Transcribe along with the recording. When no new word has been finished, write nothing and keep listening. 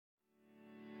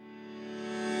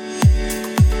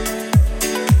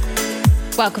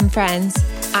Welcome, friends.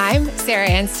 I'm Sarah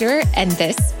Ann Stewart, and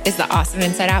this is the Awesome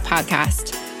Inside Out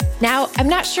podcast. Now, I'm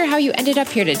not sure how you ended up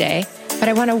here today, but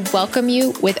I want to welcome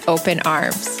you with open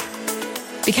arms.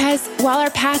 Because while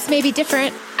our paths may be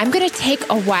different, I'm going to take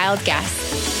a wild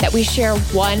guess that we share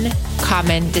one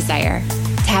common desire: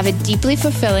 to have a deeply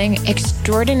fulfilling,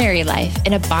 extraordinary life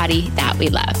in a body that we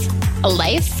love. A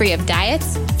life free of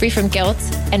diets, free from guilt,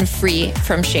 and free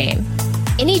from shame.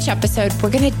 In each episode,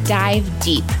 we're going to dive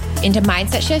deep into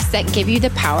mindset shifts that give you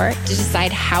the power to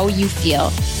decide how you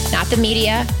feel, not the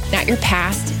media, not your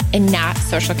past, and not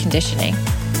social conditioning.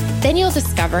 Then you'll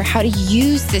discover how to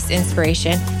use this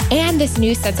inspiration and this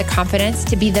new sense of confidence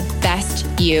to be the best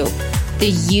you, the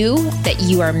you that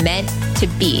you are meant to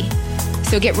be.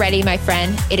 So get ready, my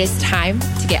friend. It is time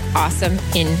to get awesome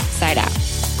inside out.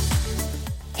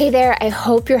 Hey there, I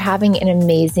hope you're having an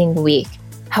amazing week.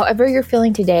 However you're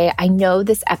feeling today, I know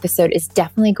this episode is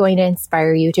definitely going to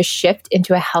inspire you to shift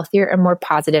into a healthier and more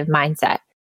positive mindset.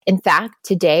 In fact,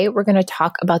 today we're going to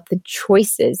talk about the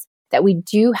choices that we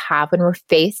do have when we're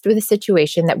faced with a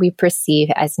situation that we perceive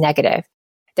as negative.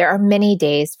 There are many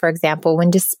days, for example, when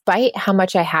despite how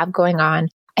much I have going on,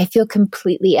 I feel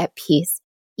completely at peace.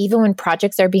 Even when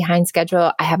projects are behind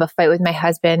schedule, I have a fight with my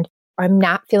husband, or I'm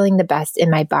not feeling the best in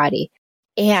my body.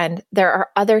 And there are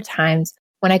other times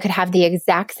when I could have the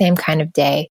exact same kind of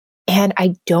day and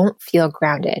I don't feel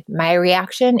grounded. My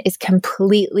reaction is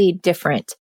completely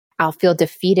different. I'll feel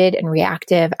defeated and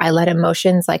reactive. I let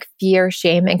emotions like fear,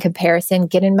 shame, and comparison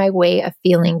get in my way of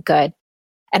feeling good.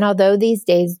 And although these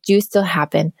days do still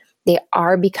happen, they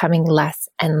are becoming less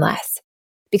and less.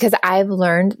 Because I've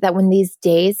learned that when these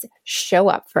days show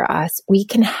up for us, we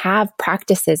can have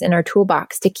practices in our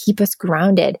toolbox to keep us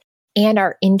grounded and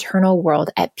our internal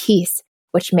world at peace,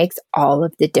 which makes all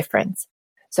of the difference.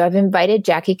 So I've invited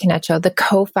Jackie Knetchel, the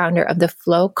co-founder of the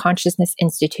Flow Consciousness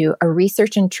Institute, a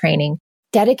research and training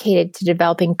dedicated to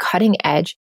developing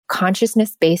cutting-edge,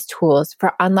 consciousness-based tools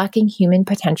for unlocking human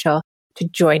potential, to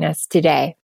join us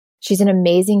today. She's an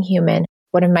amazing human,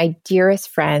 one of my dearest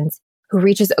friends, who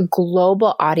reaches a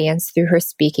global audience through her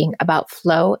speaking about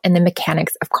flow and the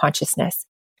mechanics of consciousness.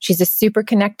 She's a super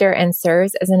connector and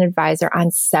serves as an advisor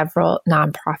on several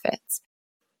nonprofits.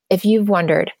 If you've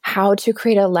wondered how to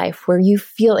create a life where you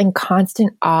feel in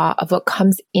constant awe of what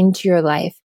comes into your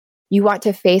life, you want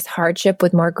to face hardship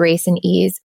with more grace and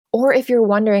ease, or if you're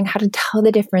wondering how to tell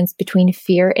the difference between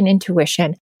fear and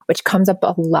intuition, which comes up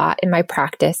a lot in my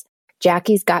practice,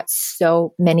 Jackie's got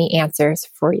so many answers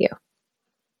for you.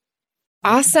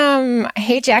 Awesome.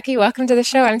 Hey, Jackie, welcome to the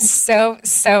show. I'm so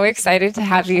excited to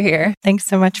have you here. Thanks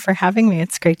so much for having me.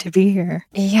 It's great to be here.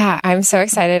 Yeah, I'm so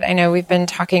excited. I know we've been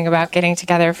talking about getting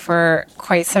together for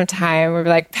quite some time. We're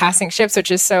like passing ships,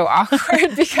 which is so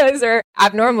awkward or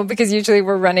abnormal because usually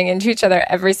we're running into each other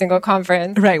every single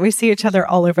conference. Right. We see each other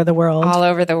all over the world. All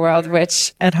over the world,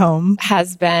 which at home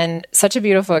has been such a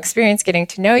beautiful experience getting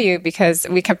to know you because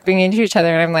we kept being into each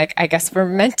other. And I'm like, I guess we're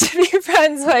meant to be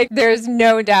friends. Like, there's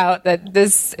no doubt that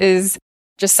this is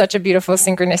just such a beautiful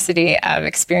synchronicity of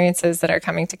experiences that are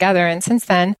coming together. And since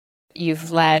then,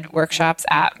 you've led workshops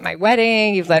at my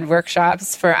wedding. You've led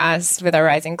workshops for us with our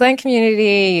Rising Glen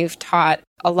community. You've taught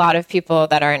a lot of people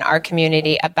that are in our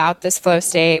community about this flow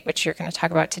state, which you're going to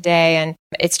talk about today. And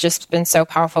it's just been so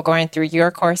powerful going through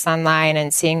your course online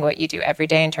and seeing what you do every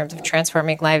day in terms of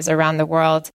transforming lives around the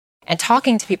world and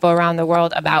talking to people around the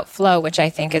world about flow, which I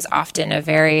think is often a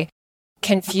very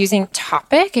confusing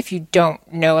topic if you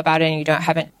don't know about it and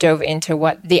haven't dove into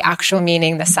what the actual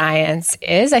meaning, the science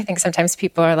is. I think sometimes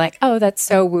people are like, oh, that's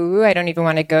so woo-woo, I don't even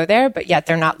want to go there, but yet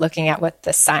they're not looking at what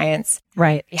the science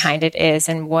behind it is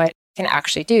and what it can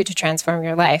actually do to transform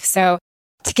your life. So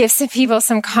to give some people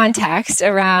some context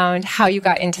around how you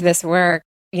got into this work,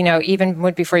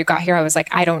 even before you got here, I was like,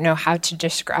 I don't know how to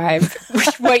describe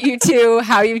what you do,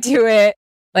 how you do it,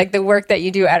 like the work that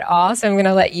you do at all. So I'm going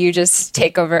to let you just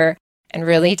take over and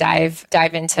really dive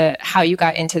into how you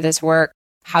got into this work,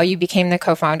 how you became the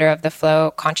co-founder of the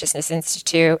Flow Consciousness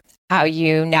Institute, how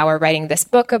you now are writing this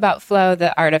book about flow,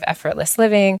 the art of effortless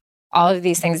living, all of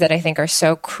these things that I think are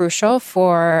so crucial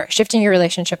for shifting your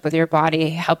relationship with your body,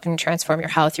 helping transform your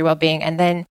health, your well-being, and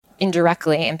then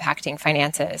indirectly impacting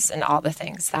finances and all the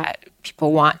things that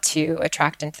people want to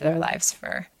attract into their lives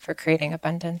for creating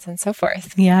abundance and so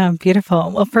forth. Yeah,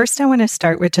 beautiful. Well, first I want to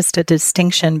start with just a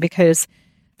distinction because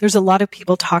there's a lot of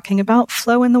people talking about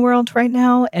flow in the world right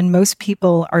now, and most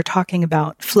people are talking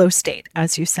about flow state,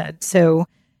 as you said. So,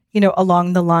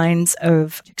 along the lines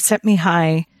of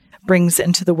Csikszentmihalyi brings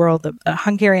into the world a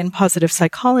Hungarian positive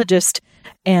psychologist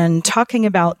and talking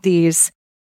about these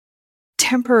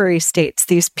temporary states,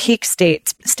 these peak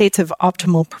states, states of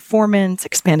optimal performance,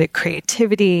 expanded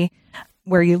creativity,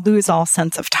 where you lose all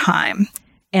sense of time.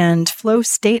 And flow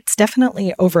states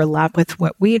definitely overlap with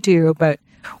what we do, but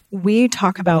we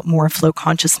talk about more flow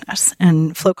consciousness.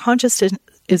 And flow consciousness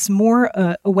is more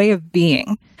a way of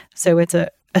being. So it's a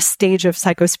stage of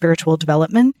psychospiritual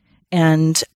development,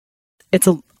 and it's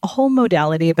a whole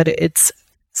modality, but it's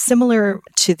similar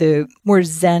to the more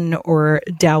Zen or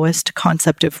Taoist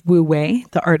concept of Wu Wei,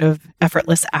 the art of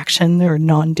effortless action or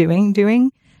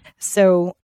non-doing.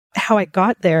 So how I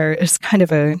got there is kind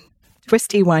of a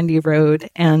twisty, windy road,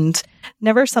 and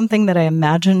never something that I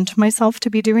imagined myself to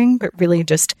be doing, but really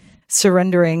just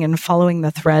surrendering and following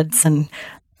the threads. And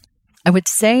I would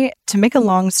say, to make a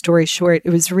long story short,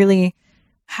 it was really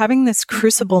having this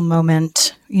crucible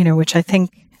moment, which I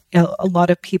think a lot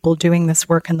of people doing this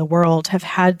work in the world have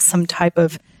had some type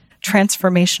of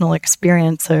transformational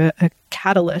experience, a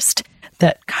catalyst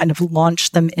that kind of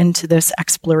launched them into this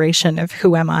exploration of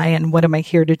who am I and what am I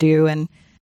here to do. And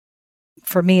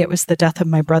for me, it was the death of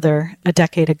my brother a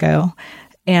decade ago.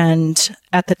 And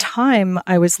at the time,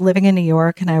 I was living in New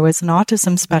York and I was an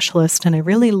autism specialist, and I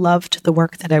really loved the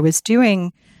work that I was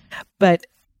doing. But,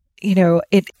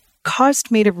 it caused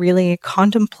me to really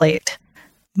contemplate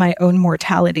my own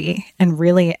mortality and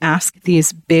really ask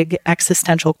these big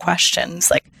existential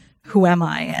questions like, who am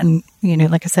I? And,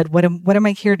 like I said, what am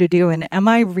I here to do? And am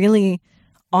I really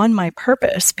on my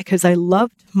purpose? Because I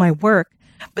loved my work,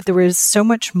 but there was so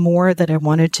much more that I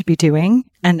wanted to be doing.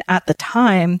 And at the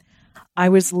time, I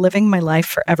was living my life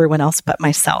for everyone else but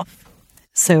myself.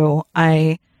 So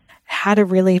I had a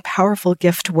really powerful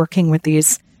gift working with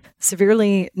these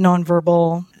severely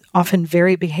nonverbal, often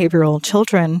very behavioral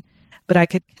children, but I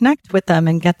could connect with them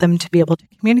and get them to be able to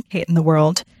communicate in the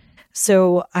world.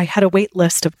 So I had a wait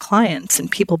list of clients and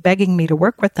people begging me to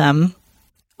work with them,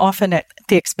 often at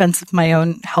the expense of my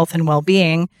own health and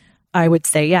well-being. I would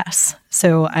say yes.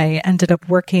 So I ended up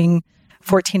working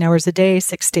 14 hours a day,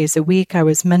 6 days a week. I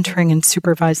was mentoring and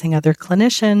supervising other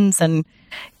clinicians and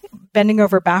bending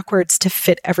over backwards to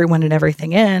fit everyone and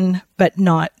everything in, but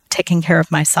not taking care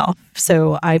of myself.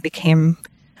 So I became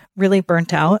really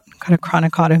burnt out, got a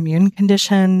chronic autoimmune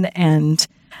condition, and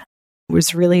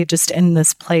was really just in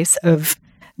this place of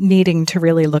needing to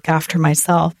really look after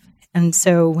myself. And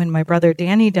so when my brother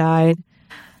Danny died,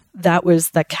 that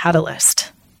was the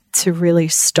catalyst to really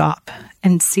stop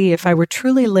and see if I were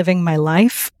truly living my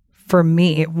life for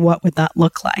me, what would that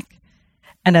look like?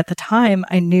 And at the time,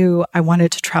 I knew I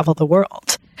wanted to travel the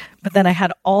world. But then I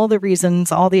had all the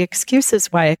reasons, all the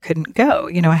excuses why I couldn't go.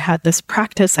 I had this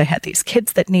practice, I had these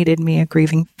kids that needed me, a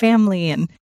grieving family, and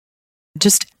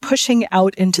just pushing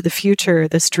out into the future,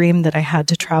 this dream that I had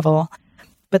to travel.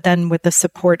 But then with the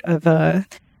support of a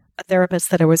therapist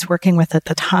that I was working with at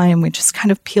the time, we just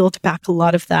kind of peeled back a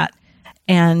lot of that.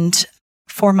 And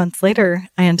 4 months later,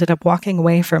 I ended up walking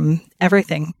away from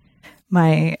everything.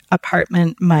 My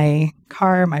apartment, my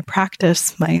car, my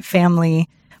practice, my family,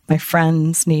 my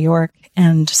friends, New York,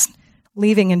 and just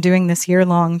leaving and doing this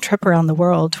year-long trip around the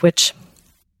world, which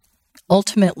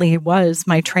ultimately was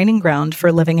my training ground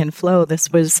for living in flow.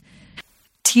 This was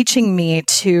teaching me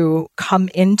to come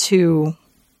into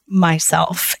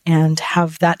myself and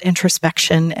have that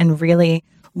introspection and really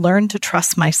learn to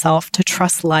trust myself, to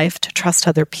trust life, to trust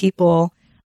other people,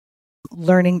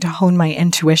 learning to hone my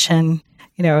intuition.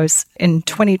 I was in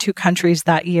 22 countries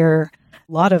that year.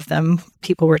 A lot of them,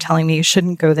 people were telling me you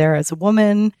shouldn't go there as a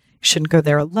woman, you shouldn't go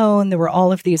there alone. There were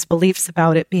all of these beliefs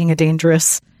about it being a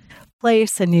dangerous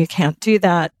place and you can't do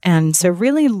that. And so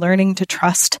really learning to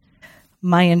trust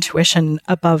my intuition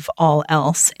above all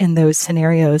else in those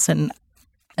scenarios. And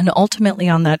ultimately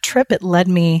on that trip, it led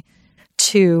me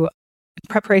to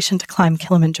preparation to climb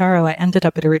Kilimanjaro. I ended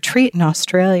up at a retreat in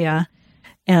Australia,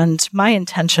 and my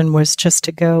intention was just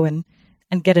to go and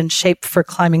get in shape for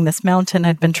climbing this mountain.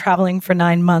 I'd been traveling for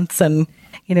 9 months and,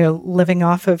 living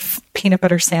off of peanut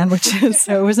butter sandwiches.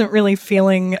 So I wasn't really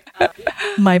feeling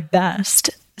my best.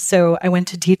 So I went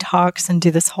to detox and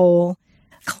do this whole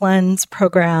cleanse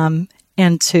program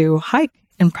and to hike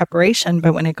in preparation.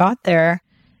 But when I got there,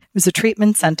 it was a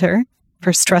treatment center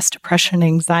for stress, depression,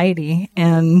 anxiety.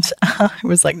 And I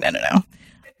was like, no.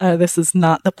 This is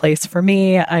not the place for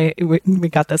me. We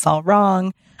got this all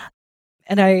wrong.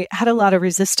 And I had a lot of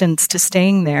resistance to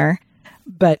staying there,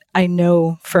 but I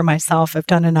know for myself, I've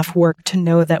done enough work to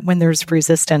know that when there's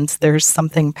resistance, there's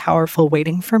something powerful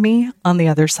waiting for me on the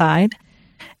other side.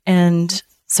 And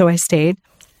so I stayed,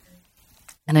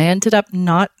 and I ended up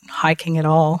not hiking at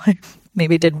all. I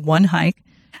maybe did one hike,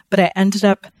 but I ended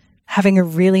up having a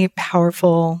really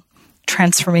powerful,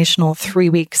 transformational 3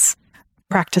 weeks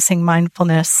practicing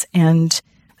mindfulness and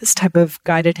this type of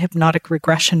guided hypnotic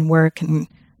regression work and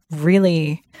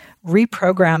really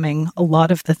reprogramming a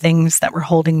lot of the things that were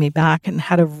holding me back, and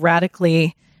had a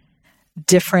radically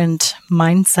different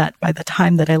mindset by the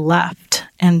time that I left,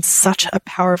 and such a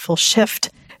powerful shift.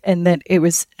 And that it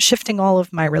was shifting all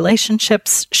of my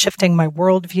relationships, shifting my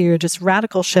worldview, just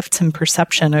radical shifts in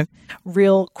perception, a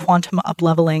real quantum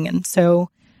up-leveling. And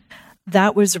so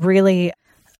that was really a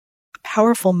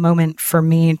powerful moment for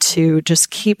me to just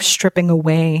keep stripping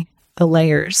away the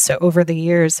layers. So over the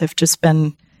years, I've just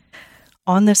been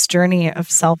on this journey of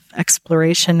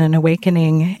self-exploration and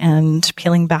awakening and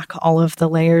peeling back all of the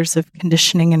layers of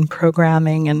conditioning and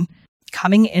programming and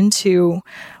coming into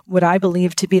what I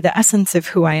believe to be the essence of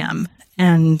who I am,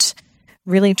 and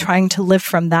really trying to live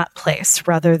from that place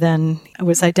rather than I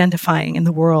was identifying in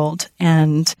the world.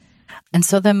 And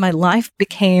so then my life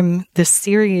became this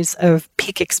series of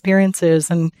peak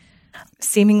experiences and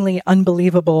seemingly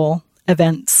unbelievable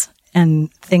events,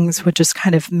 and things would just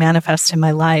kind of manifest in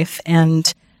my life.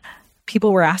 And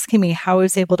people were asking me how I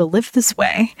was able to live this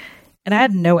way. And I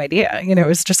had no idea. It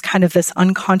was just kind of this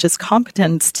unconscious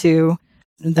competence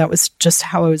that was just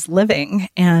how I was living.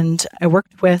 And I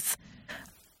worked with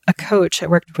a coach. I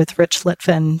worked with Rich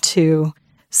Litvin to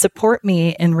support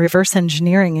me in reverse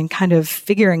engineering and kind of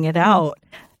figuring it out,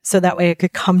 so that way I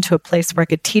could come to a place where I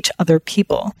could teach other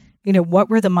people. What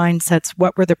were the mindsets?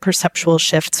 What were the perceptual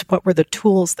shifts? What were the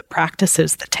tools, the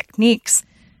practices, the techniques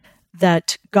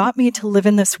that got me to live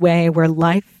in this way where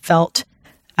life felt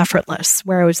effortless,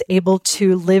 where I was able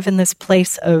to live in this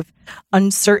place of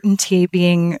uncertainty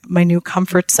being my new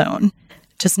comfort zone,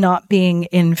 just not being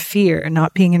in fear,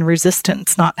 not being in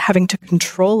resistance, not having to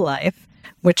control life,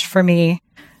 which for me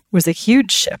was a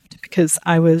huge shift because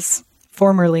I was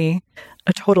formerly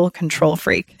a total control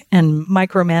freak and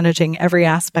micromanaging every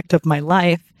aspect of my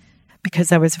life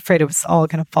because I was afraid it was all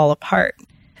going to fall apart.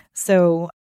 So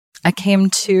I came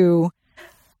to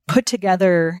put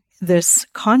together this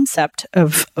concept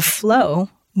of flow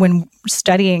when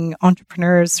studying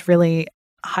entrepreneurs, really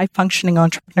high-functioning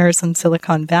entrepreneurs in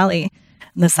Silicon Valley,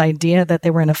 and this idea that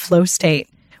they were in a flow state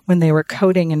when they were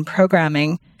coding and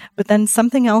programming. But then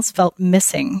something else felt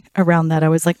missing around that. I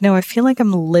was like, no, I feel like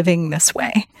I'm living this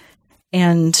way.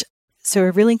 And so I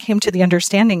really came to the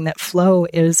understanding that flow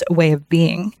is a way of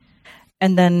being.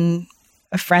 And then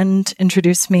a friend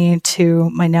introduced me to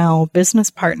my now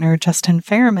business partner, Justin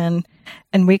Fairman,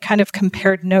 and we kind of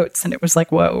compared notes, and it was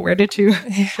like, whoa,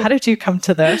 how did you come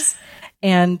to this?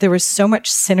 And there was so much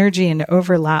synergy and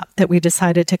overlap that we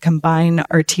decided to combine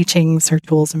our teachings, our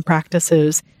tools and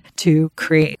practices to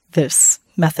create this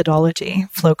methodology,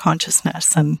 flow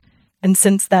consciousness. And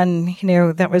since then,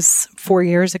 that was 4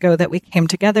 years ago that we came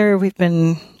together. We've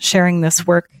been sharing this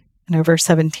work in over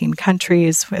 17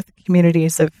 countries with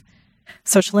communities of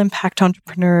social impact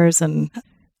entrepreneurs and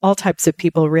all types of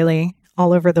people, really,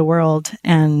 all over the world.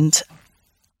 And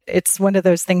it's one of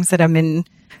those things that I'm in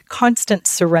constant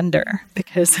surrender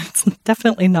because it's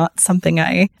definitely not something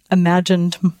I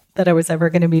imagined that I was ever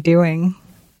going to be doing.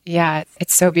 Yeah,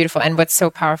 it's so beautiful. And what's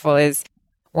so powerful is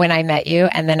when I met you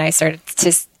and then I started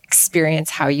to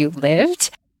experience how you lived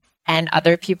and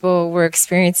other people were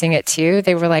experiencing it too,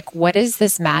 they were like, what is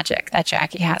this magic that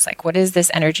Jackie has? Like, what is this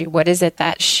energy? What is it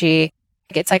that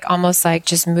it's like almost like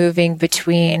just moving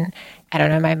between, I don't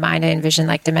know, in my mind, I envision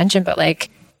like dimension, but like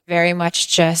very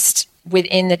much just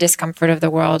within the discomfort of the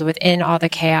world, within all the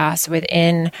chaos,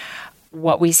 within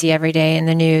what we see every day in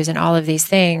the news and all of these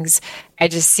things. I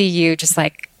just see you just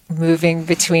like moving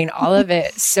between all of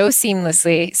it so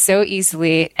seamlessly, so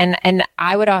easily. And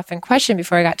I would often question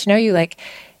before I got to know you, like,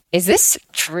 is this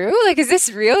true? Like, is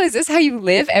this real? Is this how you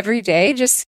live every day?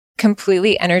 Just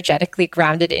completely energetically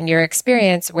grounded in your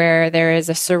experience where there is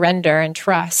a surrender and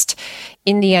trust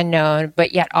in the unknown,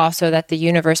 but yet also that the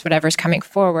universe, whatever's coming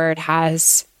forward,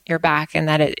 has your back and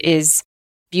that it is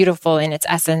beautiful in its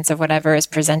essence of whatever is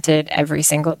presented every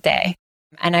single day.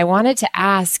 And I wanted to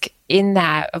ask in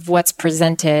that of what's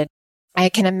presented, I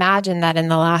can imagine that in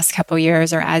the last couple of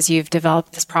years or as you've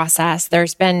developed this process,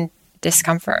 there's been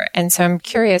discomfort. And so I'm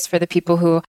curious for the people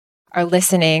who are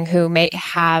listening who may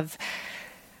have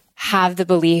the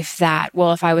belief that,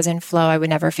 well, if I was in flow, I would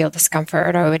never feel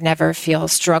discomfort or I would never feel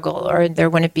struggle or there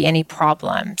wouldn't be any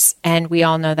problems. And we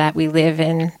all know that we live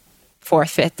in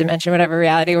fourth, fifth dimension, whatever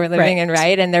reality we're living in,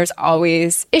 right? And there's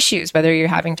always issues, whether you're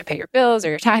having to pay your bills or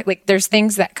your tax, like there's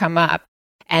things that come up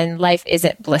and life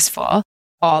isn't blissful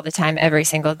all the time, every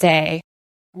single day.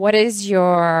 What is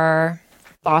your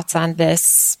thoughts on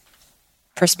this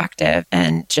perspective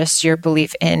and just your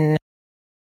belief in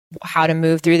how to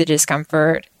move through the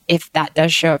discomfort if that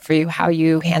does show up for you, how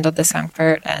you handle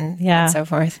discomfort and so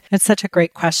forth. It's such a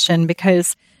great question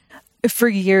because for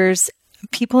years,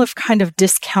 people have kind of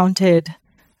discounted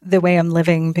the way I'm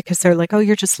living because they're like, oh,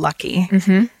 you're just lucky.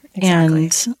 Mm-hmm. Exactly.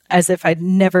 And as if I'd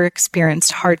never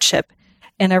experienced hardship.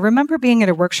 And I remember being at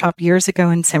a workshop years ago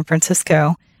in San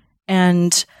Francisco,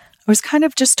 and I was kind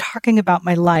of just talking about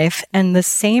my life and the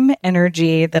same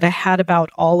energy that I had about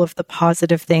all of the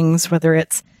positive things, whether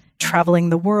it's traveling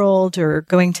the world or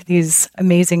going to these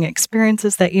amazing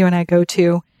experiences that you and I go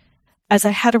to, as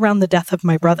I had around the death of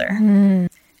my brother. Mm.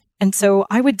 And so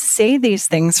I would say these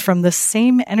things from the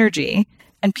same energy,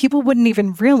 and people wouldn't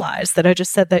even realize that I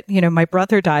just said that, my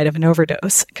brother died of an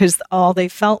overdose, because all they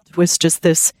felt was just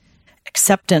this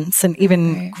acceptance and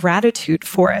even gratitude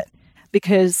for it.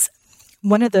 Because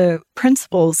one of the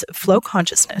principles of flow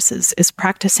consciousness is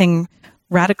practicing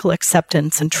radical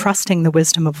acceptance and trusting the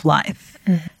wisdom of life.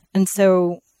 Mm. And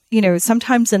so,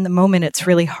 sometimes in the moment, it's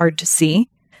really hard to see.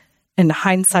 And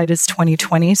hindsight is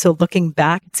 20/20. So looking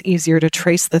back, it's easier to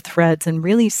trace the threads and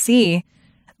really see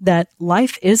that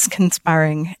life is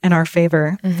conspiring in our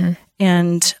favor. Mm-hmm.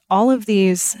 And all of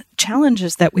these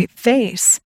challenges that we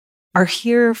face are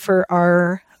here for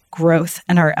our growth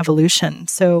and our evolution.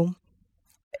 So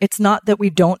it's not that we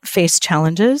don't face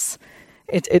challenges.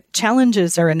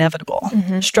 Challenges are inevitable.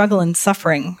 Mm-hmm. Struggle and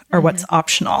suffering are mm-hmm. what's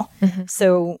optional. Mm-hmm.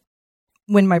 So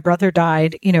when my brother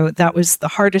died, that was the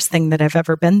hardest thing that I've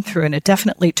ever been through. And it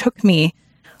definitely took me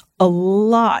a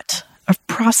lot of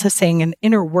processing and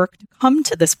inner work to come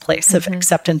to this place of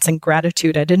acceptance and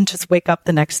gratitude. I didn't just wake up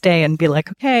the next day and be like,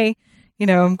 okay,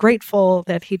 I'm grateful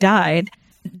that he died.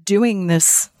 Doing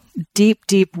this deep,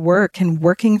 deep work and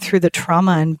working through the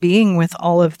trauma and being with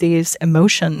all of these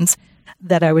emotions,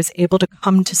 that I was able to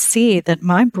come to see that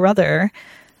my brother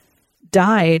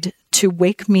died to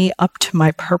wake me up to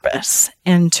my purpose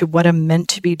and to what I'm meant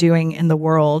to be doing in the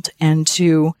world, and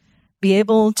to be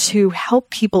able to help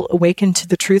people awaken to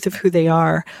the truth of who they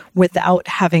are without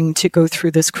having to go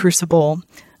through this crucible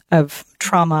of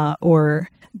trauma or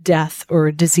death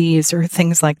or disease or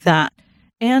things like that.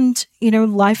 And,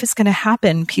 life is going to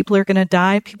happen. People are going to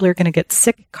die. People are going to get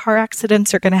sick. Car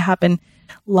accidents are going to happen.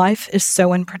 Life is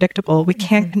so unpredictable. We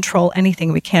can't control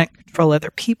anything. We can't control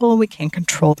other people. We can't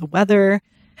control the weather.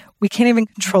 We can't even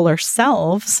control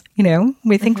ourselves.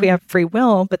 We think we have free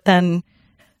will, but then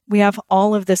we have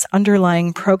all of this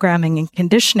underlying programming and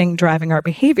conditioning driving our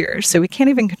behaviors. So we can't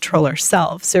even control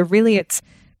ourselves. So really it's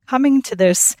coming to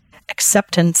this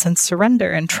acceptance and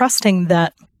surrender and trusting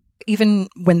that even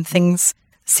when things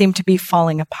seem to be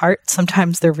falling apart,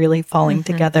 sometimes they're really falling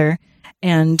together.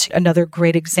 And another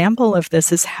great example of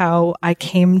this is how I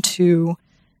came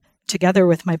together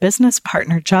with my business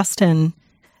partner, Justin.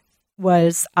 We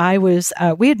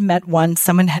had met once,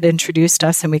 someone had introduced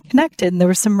us and we connected, and there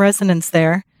was some resonance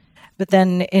there. But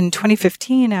then in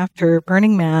 2015, after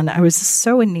Burning Man, I was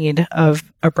so in need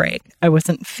of a break. I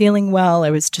wasn't feeling well.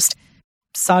 I was just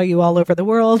saw you all over the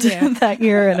world that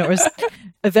year, and it was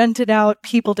evented out,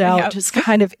 peopled out, just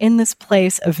kind of in this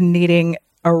place of needing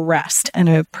a rest and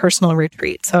a personal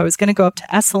retreat. So I was going to go up to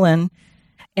Esalen,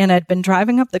 and I'd been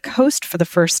driving up the coast for the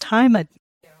first time.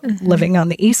 Living on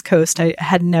the East Coast, I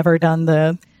had never done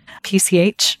the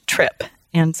PCH trip.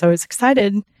 And so I was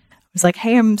excited. I was like,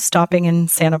 hey, I'm stopping in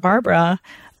Santa Barbara.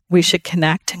 We should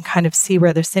connect and kind of see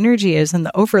where the synergy is and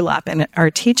the overlap in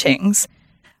our teachings.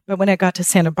 But when I got to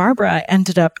Santa Barbara, I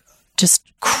ended up just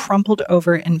crumpled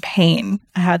over in pain.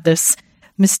 I had this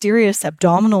mysterious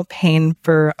abdominal pain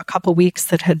for a couple weeks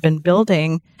that had been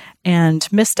building, and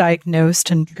misdiagnosed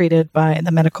and treated by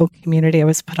the medical community. I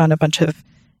was put on a bunch of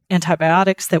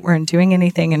antibiotics that weren't doing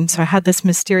anything. And so I had this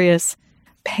mysterious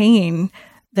pain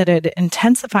that had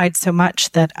intensified so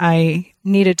much that I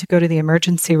needed to go to the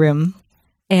emergency room.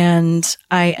 And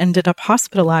I ended up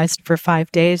hospitalized for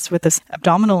 5 days with this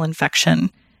abdominal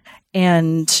infection.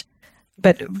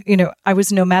 But I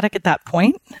was nomadic at that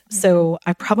point. So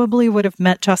I probably would have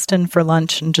met Justin for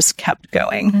lunch and just kept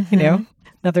going,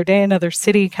 another day, another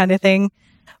city kind of thing.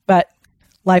 But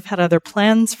life had other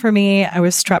plans for me. I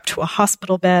was strapped to a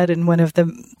hospital bed in one of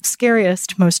the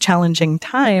scariest, most challenging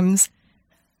times.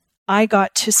 I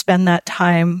got to spend that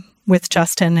time with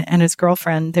Justin and his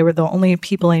girlfriend. They were the only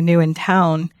people I knew in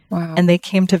town. Wow. And they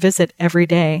came to visit every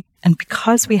day. And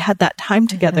because we had that time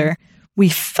together, we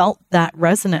felt that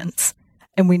resonance,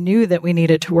 and we knew that we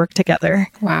needed to work together.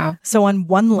 Wow. So on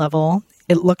one level,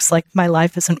 it looks like my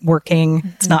life isn't working.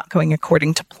 It's not going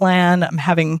according to plan. I'm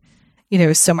having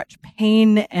so much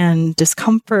pain and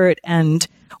discomfort, and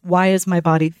why is my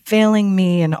body failing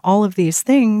me, and all of these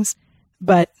things.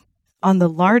 But on the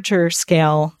larger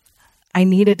scale, I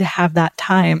needed to have that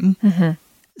time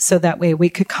so that way we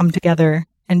could come together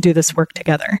and do this work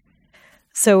together.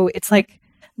 So it's like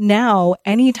now,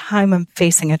 anytime I'm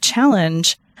facing a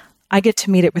challenge, I get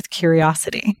to meet it with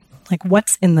curiosity. Like,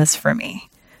 what's in this for me?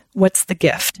 What's the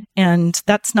gift? And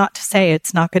that's not to say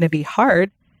it's not going to be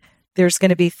hard. There's going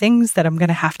to be things that I'm going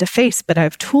to have to face, but I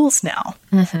have tools now.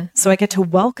 So I get to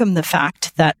welcome the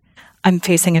fact that I'm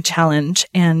facing a challenge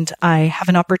and I have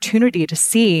an opportunity to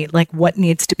see like what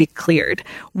needs to be cleared,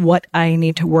 what I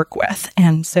need to work with.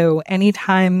 And so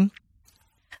anytime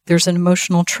there's an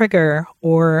emotional trigger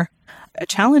or a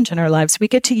challenge in our lives, we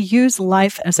get to use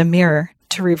life as a mirror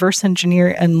to reverse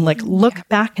engineer and like look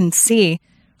back and see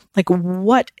like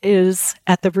what is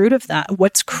at the root of that?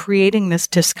 What's creating this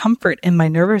discomfort in my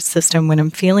nervous system when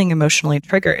I'm feeling emotionally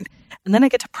triggered? And then I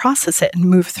get to process it and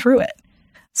move through it.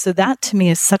 So that to me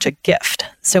is such a gift.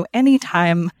 So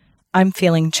anytime I'm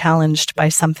feeling challenged by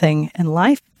something in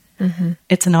life,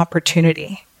 it's an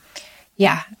opportunity.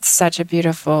 Yeah, it's such a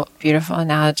beautiful, beautiful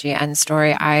analogy and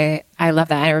story. I love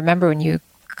that. I remember when you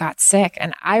got sick,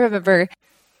 and I remember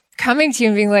coming to you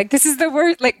and being like, this is the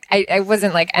worst. Like, I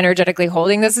wasn't like energetically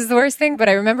holding this is the worst thing, but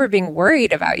I remember being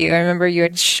worried about you. I remember you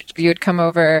had come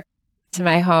over to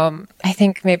my home, I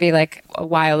think maybe like a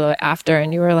while after,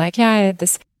 and you were like, yeah,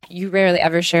 you rarely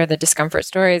ever share the discomfort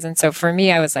stories. And so for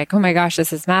me, I was like, oh my gosh,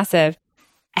 this is massive.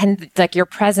 And like your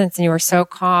presence, and you were so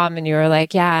calm, and you were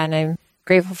like, yeah, and I'm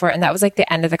grateful for it. And that was like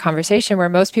the end of the conversation, where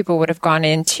most people would have gone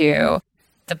into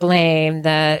the blame,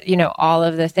 all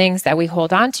of the things that we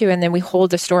hold on to. And then we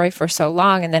hold the story for so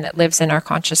long, and then it lives in our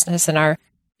consciousness and our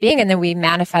being. And then we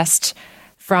manifest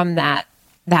from that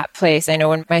place. I know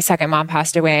when my second mom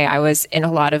passed away, I was in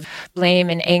a lot of blame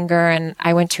and anger, and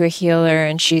I went to a healer,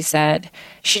 and she said,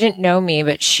 she didn't know me,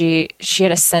 but she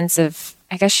had a sense of,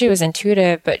 I guess she was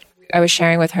intuitive, but I was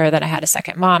sharing with her that I had a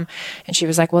second mom, and she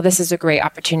was like, well, this is a great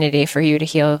opportunity for you to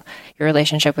heal your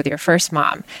relationship with your first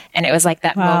mom. And it was like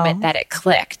that moment that it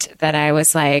clicked, that I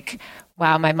was like,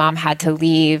 wow, my mom had to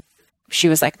leave. She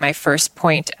was like my first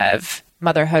point of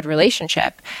motherhood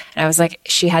relationship. And I was like,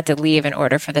 she had to leave in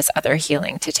order for this other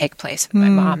healing to take place with my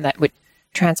mom that would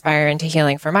transpire into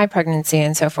healing for my pregnancy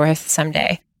and so forth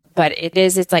someday. But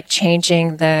it's like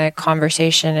changing the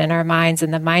conversation in our minds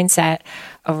and the mindset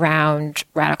around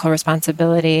radical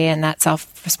responsibility and that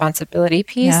self-responsibility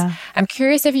piece. Yeah. I'm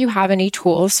curious if you have any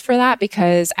tools for that,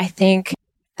 because I think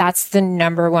that's the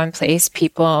number one place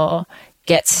people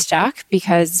get stuck,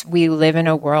 because we live in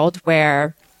a world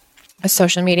where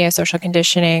social media, social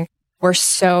conditioning, we're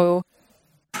so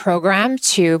programmed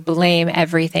to blame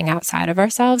everything outside of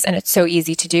ourselves. And it's so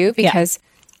easy to do because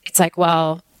it's like,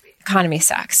 well, economy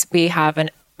sucks. We have a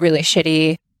really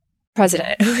shitty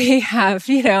president. We have,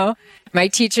 my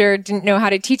teacher didn't know how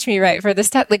to teach me right for this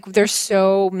test. Like, there's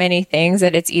so many things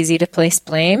that it's easy to place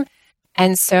blame.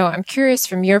 And so I'm curious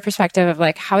from your perspective of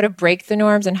like how to break the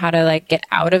norms and how to like get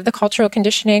out of the cultural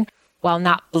conditioning while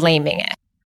not blaming it.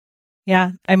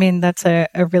 Yeah. I mean, that's a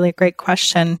really great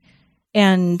question.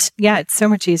 And yeah, it's so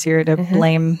much easier to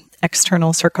blame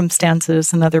external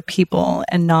circumstances and other people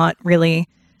and not really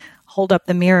hold up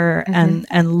the mirror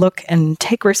and look and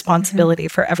take responsibility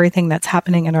for everything that's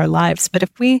happening in our lives. But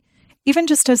if we, even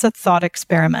just as a thought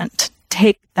experiment,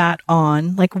 take that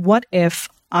on, like, what if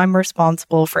I'm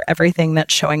responsible for everything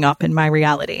that's showing up in my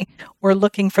reality, or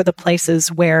looking for the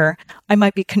places where I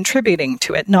might be contributing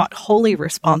to it, not wholly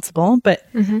responsible, but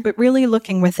really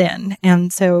looking within.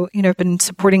 And so, I've been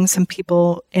supporting some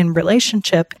people in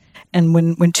relationship, and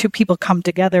when two people come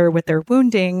together with their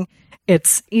wounding,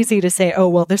 it's easy to say, oh,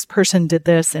 well, this person did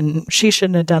this and she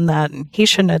shouldn't have done that and he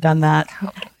shouldn't have done that.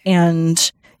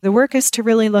 And the work is to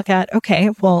really look at,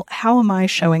 okay, well, how am I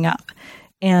showing up?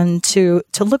 And to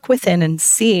look within and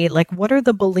see, like, what are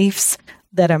the beliefs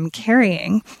that I'm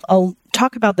carrying? I'll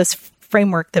talk about this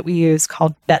framework that we use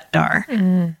called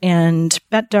BETDAR. And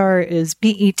BETDAR is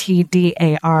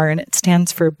BETDAR, and it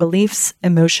stands for beliefs,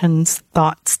 emotions,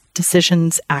 thoughts,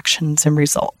 decisions, actions, and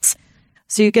results.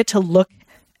 So you get to look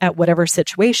at whatever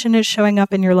situation is showing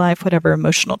up in your life, whatever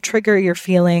emotional trigger you're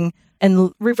feeling,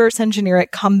 and reverse engineer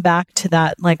it, come back to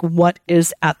that, like, what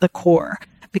is at the core?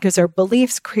 Because our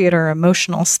beliefs create our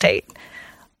emotional state.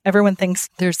 Everyone thinks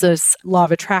there's this law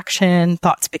of attraction,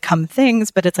 thoughts become things,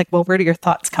 but it's like, well, where do your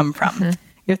thoughts come from?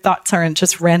 Your thoughts aren't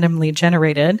just randomly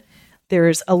generated.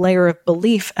 There's a layer of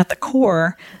belief at the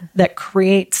core that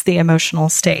creates the emotional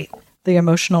state, the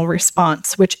emotional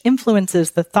response, which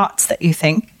influences the thoughts that you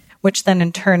think, which then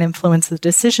in turn influence the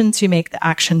decisions you make, the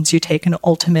actions you take, and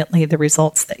ultimately the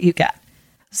results that you get.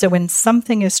 So when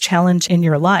something is challenged in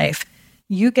your life,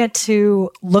 you get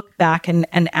to look back and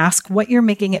ask what you're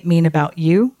making it mean about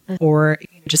you, or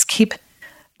just keep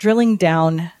drilling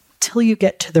down till you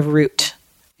get to the root.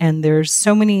 And there's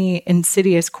so many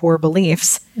insidious core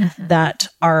beliefs that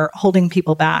are holding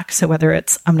people back. So whether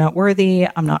it's I'm not worthy,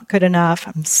 I'm not good enough,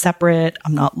 I'm separate,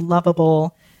 I'm not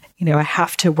lovable, I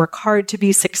have to work hard to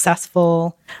be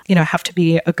successful, I have to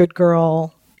be a good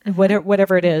girl,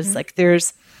 whatever it is. Like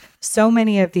there's so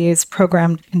many of these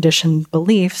programmed, conditioned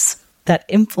beliefs that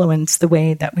influence the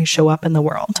way that we show up in the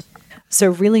world. So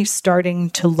really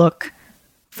starting to look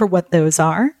for what those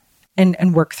are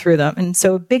and work through them. And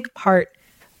so a big part,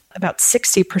 about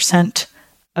 60%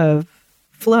 of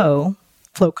flow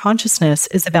consciousness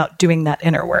is about doing that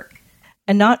inner work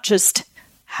and not just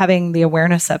having the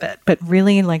awareness of it, but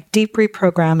really like deep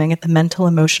reprogramming at the mental,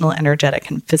 emotional, energetic,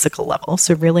 and physical level.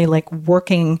 So really like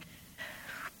working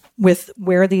with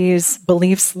where these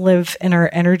beliefs live in our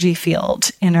energy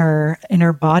field, in our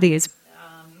bodies.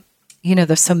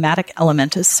 The somatic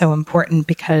element is so important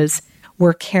because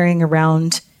we're carrying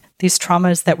around these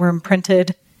traumas that were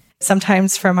imprinted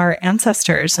sometimes from our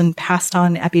ancestors and passed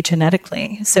on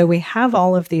epigenetically. So we have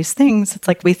all of these things. It's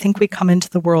like we think we come into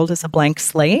the world as a blank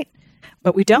slate,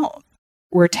 but we don't.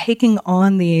 We're taking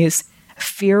on these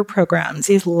fear programs,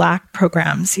 these lack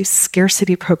programs, these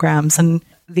scarcity programs, and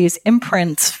these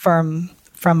imprints from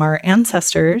our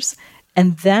ancestors.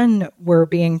 And then we're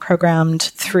being programmed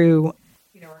through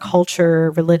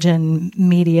culture, religion,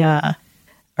 media,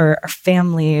 our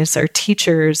families, our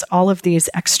teachers, all of these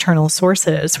external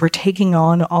sources. We're taking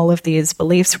on all of these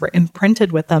beliefs. We're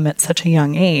imprinted with them at such a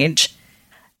young age.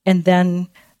 And then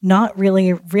not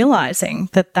really realizing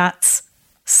that that's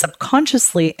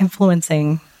subconsciously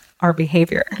influencing our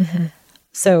behavior.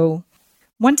 So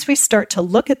once we start to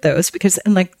look at those, because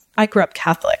I grew up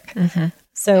Catholic.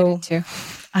 So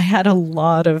I had a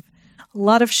lot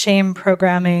of shame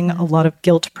programming, a lot of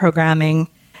guilt programming,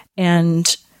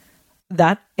 and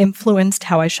that influenced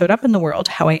how I showed up in the world,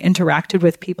 how I interacted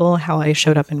with people, how I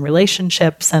showed up in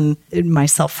relationships and in my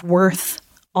self-worth.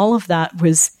 All of that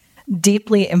was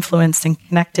deeply influenced and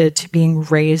connected to being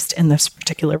raised in this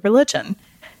particular religion.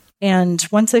 And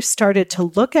once I started to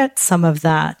look at some of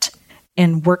that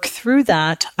and work through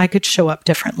that, I could show up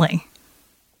differently.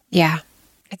 Yeah,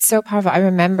 it's so powerful. I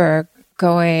remember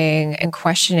going and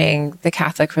questioning the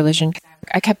Catholic religion.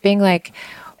 I kept being like,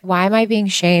 why am I being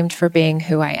shamed for being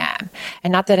who I am?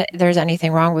 And not that there's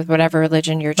anything wrong with whatever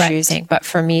religion you're choosing, but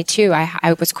for me too,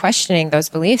 I was questioning those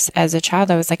beliefs as a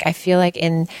child. I was like, I feel like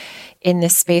in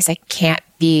this space, I can't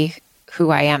be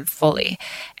who I am fully.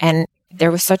 And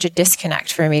there was such a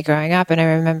disconnect for me growing up. And I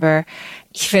remember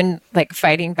even like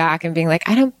fighting back and being like,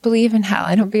 I don't believe in hell.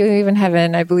 I don't believe in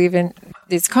heaven. I believe in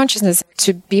this consciousness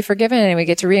to be forgiven, and we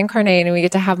get to reincarnate, and we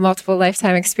get to have multiple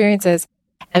lifetime experiences.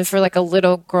 And for like a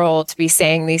little girl to be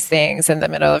saying these things in the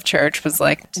middle of church was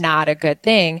like not a good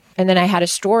thing. And then I had a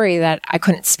story that I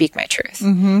couldn't speak my truth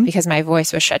because my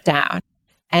voice was shut down.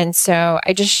 And so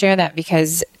I just share that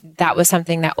because that was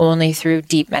something that only through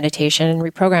deep meditation and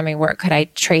reprogramming work could I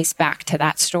trace back to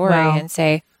that story and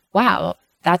say, wow,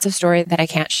 that's a story that I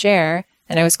can't share.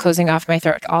 And I was closing off my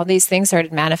throat. All these things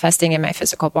started manifesting in my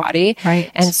physical body.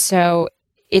 Right. And so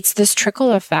it's this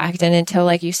trickle effect. And until,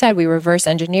 like you said, we reverse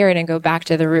engineer it and go back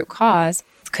to the root cause,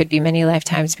 it could be many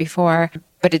lifetimes before.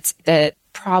 But it's the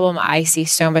problem I see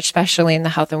so much, especially in the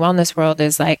health and wellness world,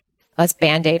 is like, let's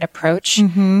Band-Aid approach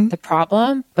the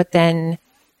problem, but then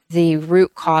the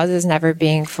root cause is never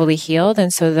being fully healed.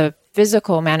 And so the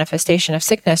physical manifestation of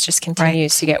sickness just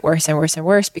continues to get worse and worse and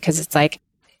worse because it's like,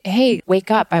 hey,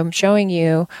 wake up. I'm showing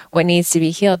you what needs to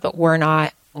be healed, but we're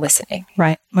not listening.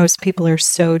 Right. Most people are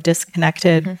so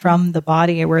disconnected from the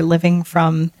body. We're living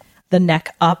from the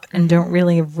neck up and don't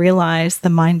really realize the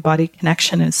mind-body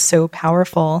connection is so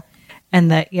powerful.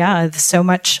 And that, so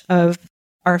much of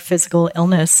our physical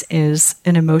illness is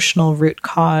an emotional root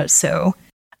cause. So,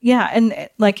 and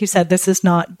like you said, this is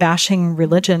not bashing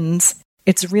religions.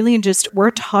 It's really just, we're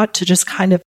taught to just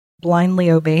kind of blindly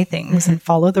obey things and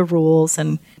follow the rules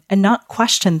and not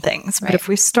question things. But if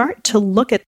we start to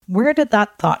look at where did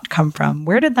that thought come from?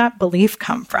 Where did that belief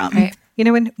come from? Right.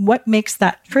 And what makes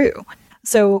that true?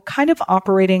 So kind of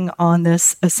operating on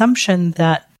this assumption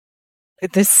that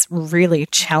this really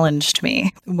challenged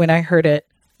me when I heard it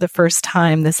the first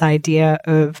time, this idea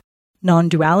of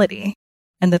non-duality,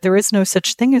 and that there is no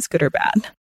such thing as good or bad.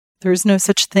 There is no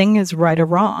such thing as right or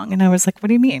wrong. And I was like, what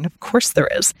do you mean? Of course there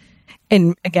is.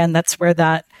 And again, that's where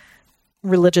that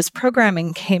religious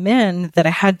programming came in, that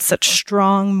I had such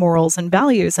strong morals and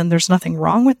values, and there's nothing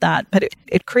wrong with that. But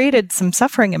it created some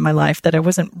suffering in my life that I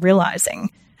wasn't realizing.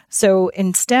 So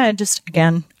instead, just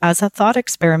again, as a thought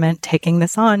experiment, taking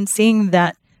this on, seeing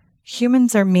that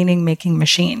humans are meaning-making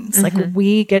machines. Like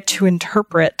we get to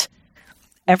interpret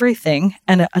everything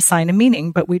and assign a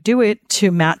meaning, but we do it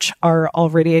to match our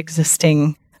already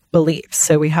existing beliefs.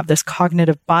 So we have this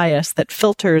cognitive bias that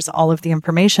filters all of the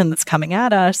information that's coming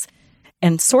at us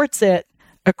and sorts it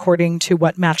according to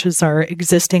what matches our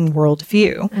existing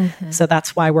worldview. Mm-hmm. So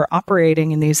that's why we're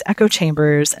operating in these echo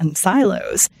chambers and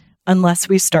silos unless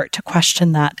we start to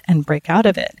question that and break out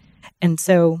of it. And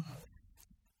so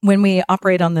when we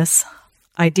operate on this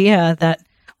idea that,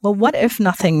 well, what if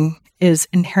nothing is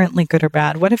inherently good or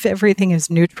bad? What if everything is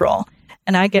neutral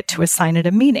and I get to assign it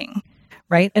a meaning,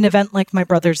 right? An event like my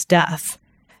brother's death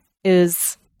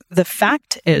is,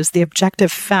 the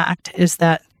objective fact is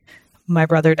that my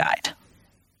brother died.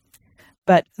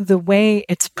 But the way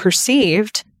it's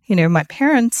perceived, my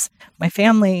parents, my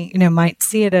family, might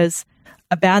see it as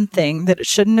a bad thing, that it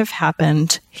shouldn't have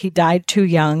happened. He died too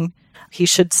young. He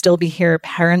should still be here.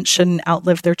 Parents shouldn't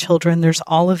outlive their children. There's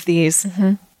all of these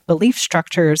belief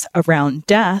structures around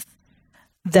death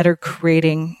that are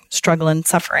creating struggle and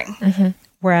suffering. Mm-hmm.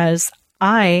 Whereas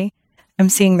I am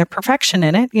seeing the perfection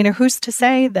in it. Who's to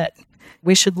say that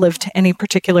we should live to any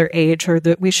particular age or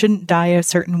that we shouldn't die a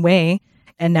certain way?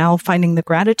 And now finding the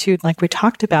gratitude like we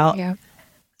talked about. Yeah.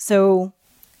 So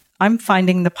I'm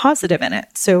finding the positive in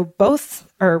it. So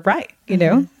both are right.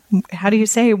 How do you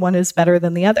say one is better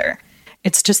than the other?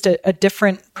 It's just a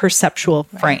different perceptual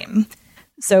frame.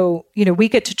 So, we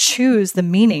get to choose the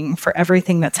meaning for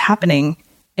everything that's happening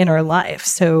in our life.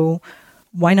 So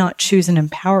why not choose an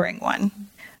empowering one?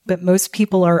 But most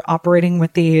people are operating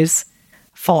with these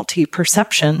faulty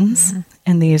perceptions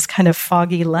and these kind of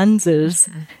foggy lenses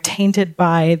tainted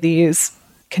by these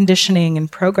conditioning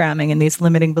and programming and these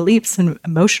limiting beliefs and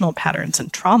emotional patterns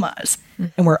and traumas.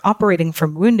 And we're operating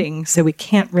from wounding, so we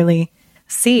can't really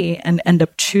see and end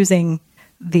up choosing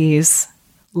these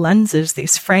lenses,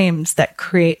 these frames that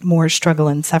create more struggle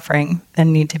and suffering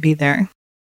than need to be there.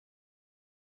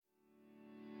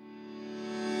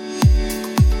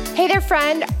 Hey there,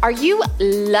 friend. Are you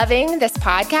loving this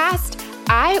podcast?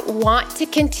 I want to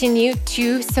continue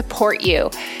to support you.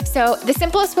 So the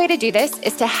simplest way to do this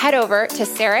is to head over to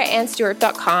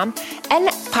sarahannstewart.com and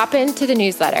pop into the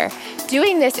newsletter.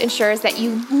 Doing this ensures that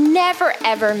you never,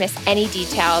 ever miss any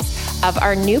details of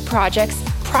our new projects,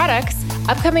 products,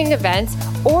 upcoming events,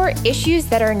 or issues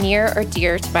that are near or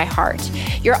dear to my heart.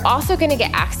 You're also going to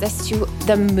get access to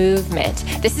the movement.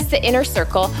 This is the inner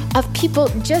circle of people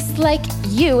just like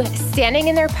you standing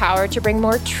in their power to bring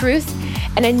more truth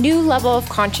and a new level of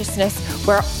consciousness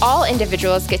where all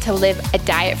individuals get to live a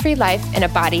diet-free life in a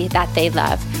body that they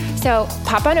love. So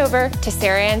pop on over to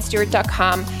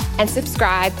sarahannstewart.com and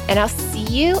subscribe, and I'll see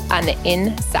you on the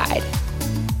inside.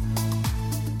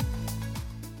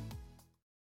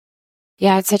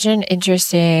 Yeah, it's such an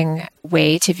interesting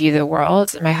way to view the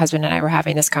world. My husband and I were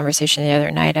having this conversation the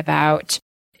other night about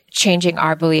changing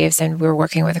our beliefs, and we're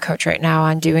working with a coach right now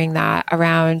on doing that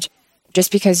around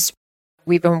just because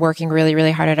we've been working really,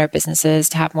 really hard at our businesses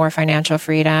to have more financial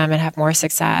freedom and have more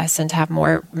success and to have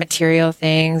more material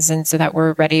things. And so that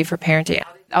we're ready for parenting,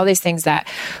 all these things that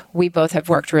we both have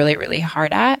worked really, really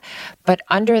hard at. But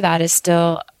under that is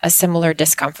still a similar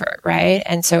discomfort, right?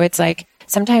 And so it's like,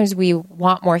 sometimes we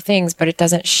want more things, but it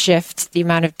doesn't shift the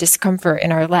amount of discomfort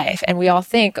in our life. And we all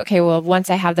think, okay, well, once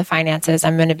I have the finances,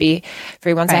 I'm going to be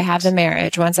free. Once I have the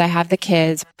marriage, once I have the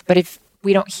kids. But if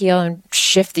we don't heal and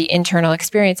shift the internal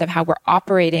experience of how we're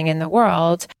operating in the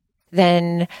world,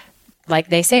 then, like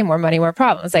they say, more money, more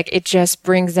problems. Like it just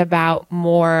brings about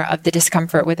more of the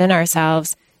discomfort within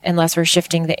ourselves unless we're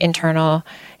shifting the internal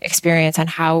experience on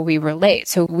how we relate.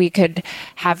 So we could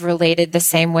have related the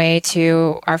same way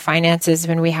to our finances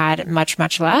when we had much,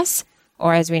 much less,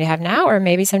 or as we have now, or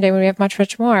maybe someday when we have much,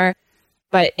 much more.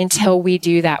 But until we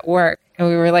do that work, and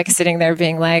we were like sitting there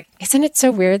being like, isn't it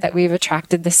so weird that we've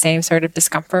attracted the same sort of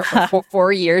discomfort for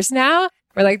 4 years now?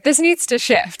 We're like, this needs to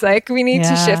shift. Like we need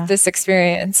to shift this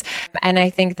experience. And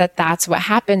I think that that's what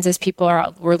happens is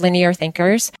we're linear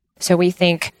thinkers. So we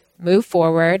think, move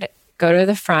forward, go to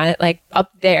the front, like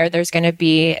up there's going to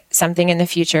be something in the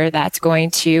future that's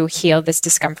going to heal this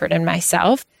discomfort in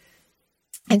myself.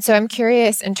 And so I'm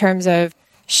curious in terms of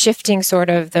shifting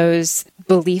sort of those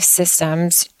belief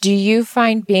systems, do you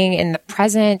find being in the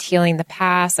present, healing the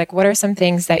past? Like what are some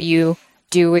things that you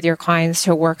do with your clients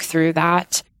to work through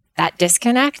that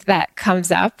disconnect that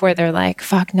comes up where they're like,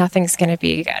 fuck, nothing's going to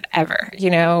be good ever,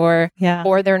 or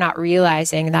they're not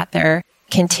realizing that they're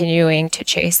continuing to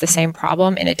chase the same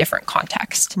problem in a different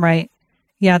context? Right.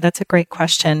 Yeah, that's a great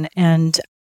question. And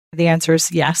the answer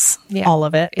is yes, all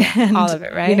of it. And, all of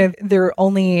it, right? There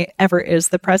only ever is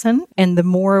the present. And the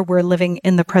more we're living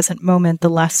in the present moment, the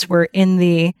less we're in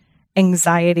the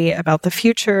anxiety about the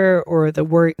future or the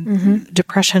worry,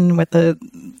 depression with the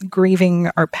grieving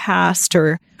our past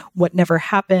or what never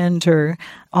happened or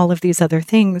all of these other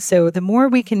things. So the more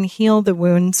we can heal the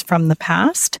wounds from the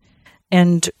past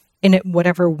and in it,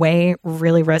 whatever way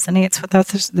really resonates with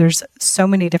us, there's so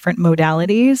many different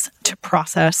modalities to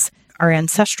process our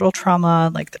ancestral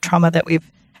trauma, like the trauma that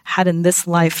we've had in this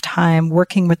lifetime,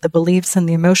 working with the beliefs and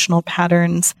the emotional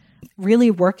patterns,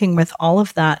 really working with all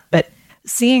of that, but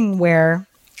seeing where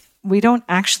we don't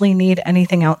actually need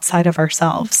anything outside of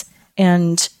ourselves.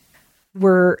 And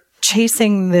we're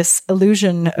chasing this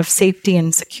illusion of safety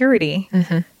and security,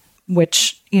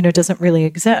 which, doesn't really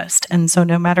exist. And so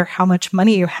no matter how much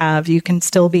money you have, you can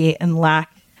still be in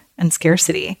lack and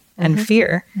scarcity and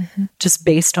fear, just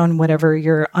based on whatever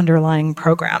your underlying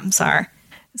programs are.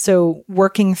 So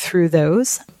working through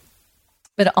those,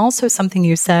 but also something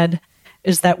you said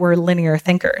is that we're linear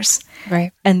thinkers.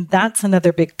 Right. And that's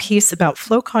another big piece about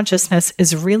flow consciousness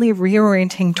is really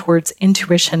reorienting towards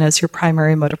intuition as your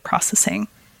primary mode of processing.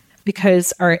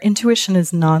 Because our intuition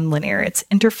is nonlinear. It's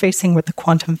interfacing with the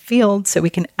quantum field so we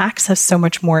can access so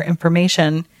much more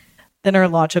information than our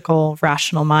logical,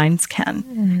 rational minds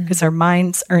can. Because our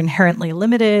minds are inherently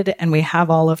limited and we have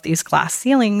all of these glass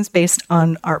ceilings based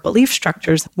on our belief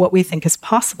structures, what we think is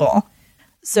possible.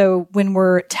 So when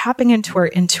we're tapping into our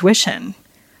intuition,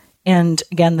 and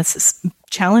again, this is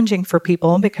challenging for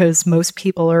people because most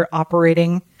people are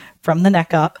operating from the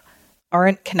neck up,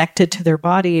 aren't connected to their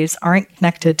bodies, aren't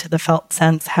connected to the felt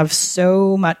sense, have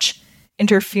so much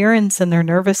interference in their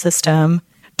nervous system,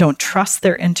 don't trust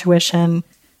their intuition.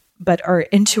 But our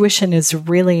intuition is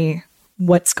really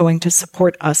what's going to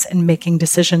support us in making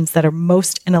decisions that are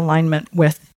most in alignment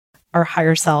with our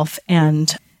higher self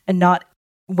and not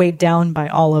weighed down by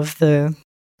all of the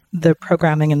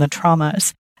programming and the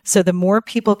traumas. So the more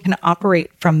people can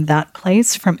operate from that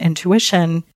place, from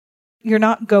intuition, you're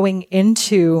not going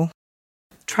into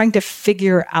trying to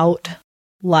figure out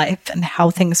life and how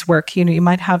things work. You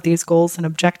might have these goals and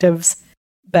objectives,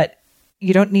 but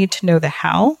you don't need to know the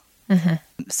how.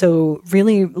 So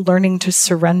really learning to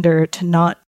surrender to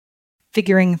not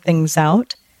figuring things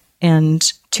out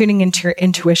and tuning into your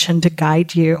intuition to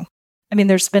guide you. I mean,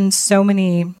 there's been so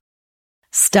many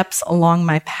steps along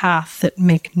my path that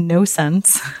make no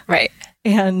sense. Right.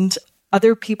 And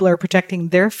other people are projecting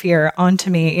their fear onto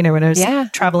me. When I was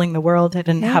traveling the world, I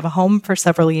didn't have a home for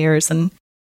several years.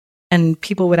 And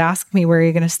people would ask me, where are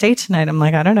you going to stay tonight? I'm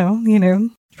like, I don't know,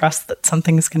 trust that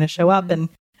something's going to show up. And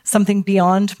something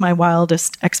beyond my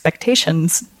wildest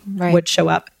expectations would show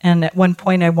up. And at one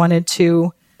point I wanted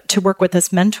to work with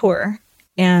this mentor,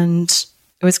 and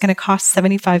it was going to cost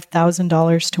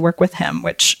 $75,000 to work with him,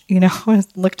 which, I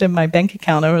looked in my bank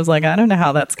account. I was like, I don't know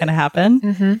how that's going to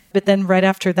happen. But then right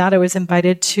after that, I was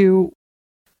invited to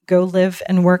go live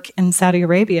and work in Saudi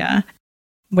Arabia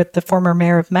with the former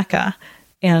mayor of Mecca,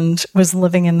 and was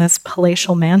living in this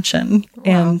palatial mansion. Wow.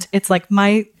 And it's like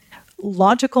my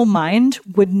logical mind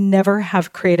would never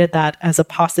have created that as a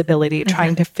possibility,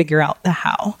 trying to figure out the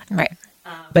how. Right.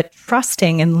 But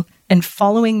trusting and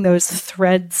following those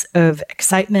threads of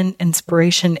excitement,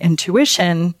 inspiration,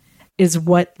 intuition is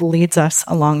what leads us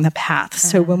along the path.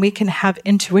 So when we can have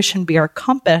intuition be our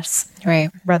compass,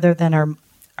 rather than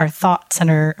our thoughts and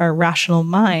our rational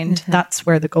mind, that's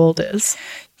where the gold is.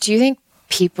 Do you think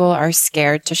people are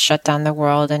scared to shut down the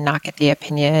world and not get the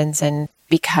opinions, and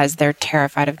because they're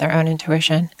terrified of their own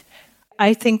intuition?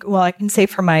 I think, I can say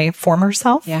for my former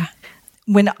self,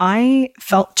 when I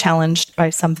felt challenged by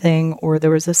something or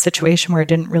there was a situation where I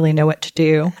didn't really know what to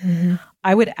do,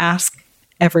 I would ask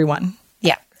everyone.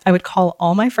 Yeah. I would call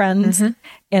all my friends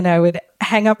and I would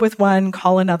hang up with one,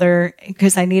 call another,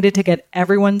 because I needed to get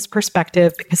everyone's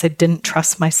perspective because I didn't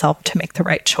trust myself to make the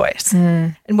right choice.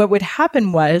 And what would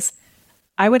happen was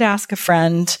I would ask a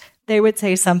friend, they would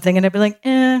say something and I'd be like,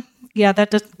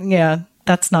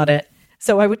 that's not it.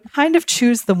 So I would kind of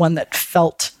choose the one that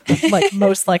felt like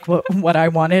most like what I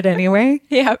wanted anyway.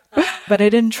 But I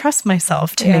didn't trust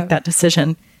myself to make that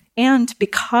decision. And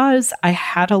because I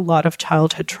had a lot of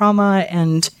childhood trauma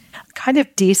and kind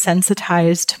of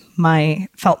desensitized my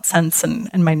felt sense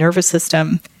and my nervous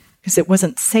system, because it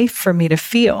wasn't safe for me to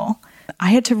feel, I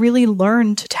had to really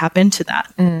learn to tap into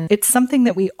that. It's something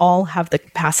that we all have the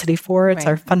capacity for. It's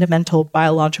our fundamental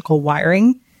biological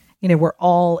wiring. We're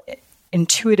all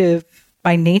intuitive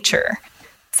by nature.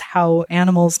 It's how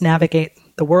animals navigate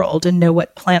the world and know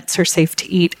what plants are safe to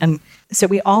eat. And so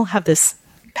we all have this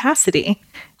capacity.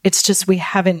 It's just we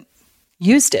haven't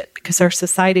used it because our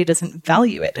society doesn't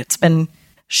value it. It's been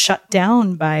shut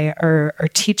down by our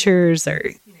teachers, or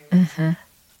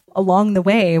along the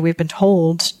way, we've been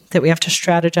told that we have to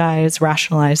strategize,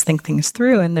 rationalize, think things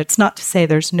through. And it's not to say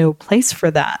there's no place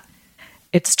for that.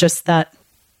 It's just that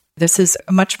this is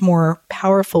a much more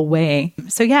powerful way.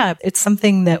 So yeah, it's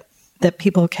something that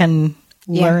people can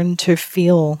learn to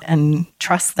feel and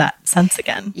trust that sense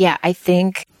again. Yeah, I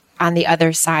think on the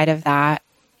other side of that,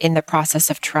 in the process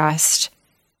of trust,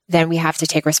 then we have to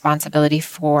take responsibility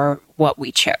for what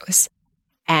we chose.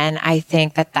 And I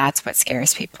think that that's what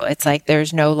scares people. It's like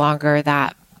there's no longer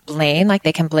that blame, like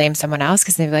they can blame someone else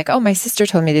because they're like, oh, my sister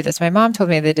told me to do this. My mom told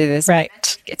me to do this.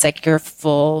 Right. It's like your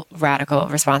full radical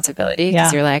responsibility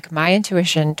because you're like, my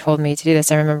intuition told me to do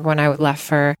this. I remember when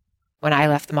I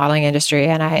left the modeling industry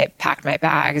and I packed my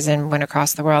bags and went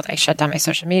across the world, I shut down my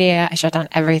social media. I shut down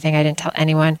everything. I didn't tell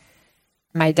anyone.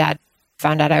 My dad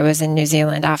found out I was in New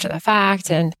Zealand after the fact.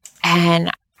 And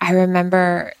I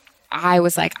remember I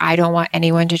was like, I don't want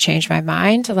anyone to change my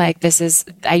mind. Like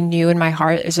I knew in my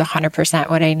heart it was 100%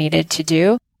 what I needed to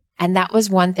do. And that was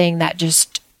one thing that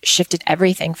just shifted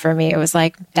everything for me. It was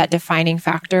like that defining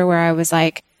factor where I was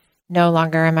like, no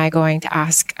longer am I going to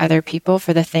ask other people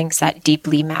for the things that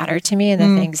deeply matter to me and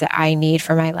the things that I need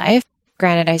for my life.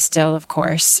 Granted, I still, of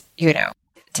course,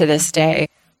 to this day,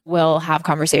 will have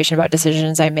conversation about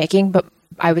decisions I'm making, but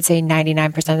I would say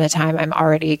 99% of the time I'm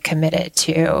already committed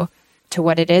to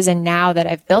what it is. And now that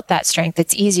I've built that strength,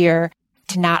 it's easier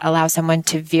to not allow someone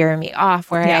to veer me off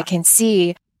where I can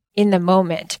see in the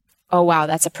moment, oh, wow,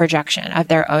 that's a projection of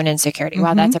their own insecurity.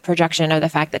 Wow, that's a projection of the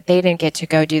fact that they didn't get to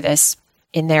go do this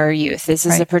in their youth. This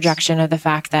is a projection of the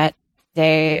fact that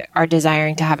they are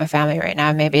desiring to have a family right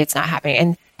now. Maybe it's not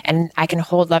happening. And I can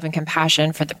hold love and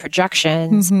compassion for the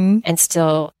projections and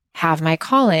still have my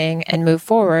calling and move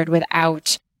forward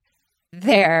without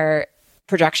their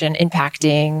projection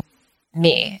impacting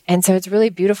me. And so it's really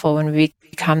beautiful when we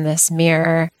become this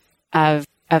mirror of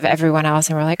everyone else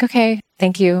and we're like, okay,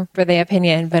 thank you for the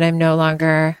opinion, but I'm no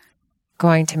longer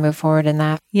going to move forward in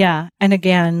that. Yeah. And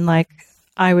again, like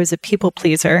I was a people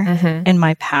pleaser in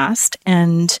my past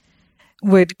and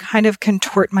would kind of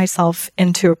contort myself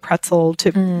into a pretzel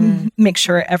to make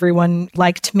sure everyone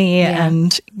liked me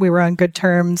and we were on good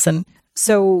terms. And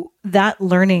so that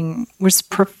learning was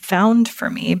profound for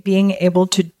me, being able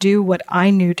to do what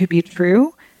I knew to be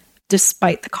true,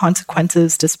 despite the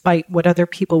consequences, despite what other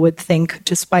people would think,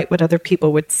 despite what other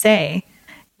people would say.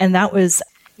 And that was,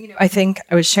 I think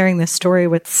I was sharing this story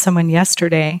with someone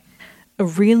yesterday. A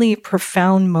really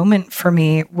profound moment for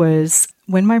me was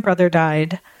when my brother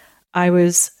died. I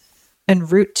was en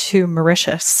route to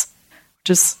Mauritius,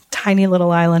 just tiny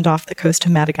little island off the coast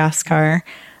of Madagascar,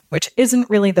 which isn't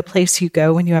really the place you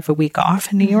go when you have a week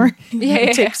off in New York.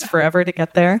 It takes forever to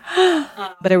get there.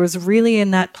 But I was really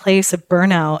in that place of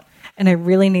burnout and I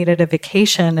really needed a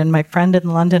vacation. And my friend in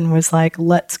London was like,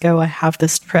 let's go. I have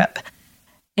this trip.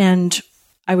 And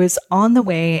I was on the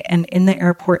way and in the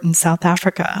airport in South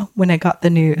Africa when I got the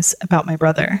news about my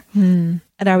brother.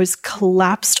 And I was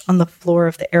collapsed on the floor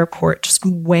of the airport, just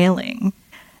wailing.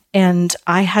 And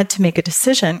I had to make a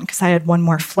decision because I had one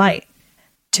more flight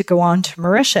to go on to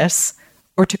Mauritius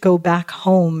or to go back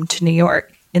home to New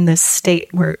York in this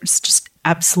state where it was just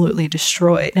absolutely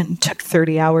destroyed and took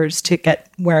 30 hours to get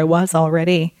where I was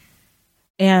already.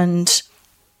 And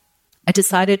I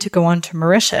decided to go on to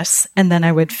Mauritius and then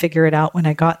I would figure it out when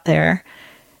I got there.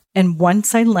 And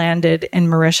once I landed in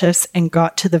Mauritius and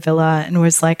got to the villa and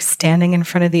was like standing in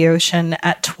front of the ocean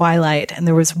at twilight and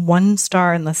there was one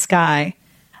star in the sky,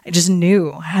 I just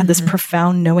knew, I had this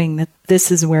profound knowing that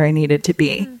this is where I needed to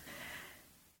be.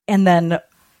 And then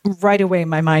right away,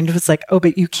 my mind was like, oh,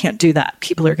 but you can't do that.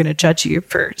 People are going to judge you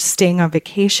for staying on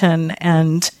vacation.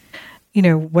 And,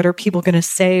 what are people going to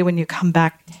say when you come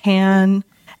back tan?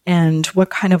 And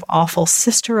what kind of awful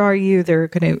sister are you? They're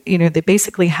going to, they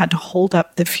basically had to hold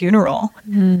up the funeral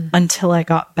until I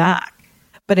got back.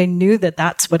 But I knew that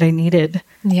that's what I needed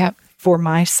for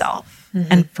myself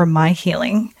and for my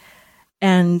healing.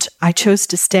 And I chose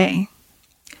to stay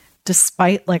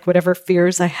despite like whatever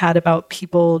fears I had about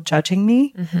people judging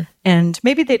me. And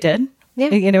maybe they did,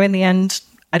 in the end,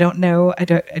 I don't know. I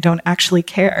don't actually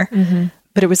care,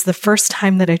 but it was the first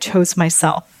time that I chose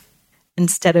myself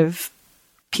instead of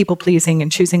people pleasing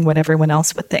and choosing what everyone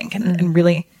else would think and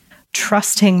really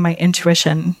trusting my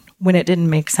intuition when it didn't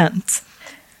make sense.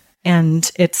 And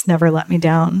it's never let me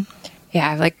down. Yeah.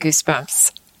 I have like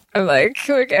goosebumps. I'm like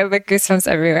I have like goosebumps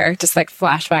everywhere, just like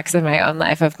flashbacks of my own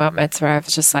life of moments where I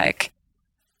was just like,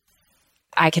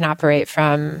 I can operate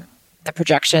from the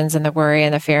projections and the worry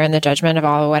and the fear and the judgment of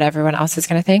all what everyone else is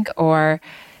going to think, or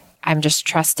I'm just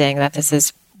trusting that this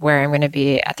is where I'm going to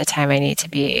be at the time I need to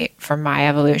be for my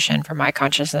evolution, for my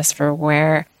consciousness, for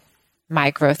where my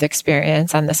growth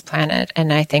experience on this planet.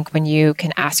 And I think when you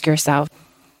can ask yourself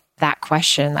that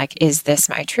question, like, is this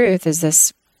my truth?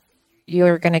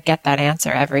 You're going to get that answer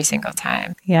every single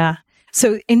time. Yeah.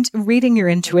 So reading your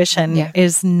intuition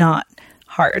is not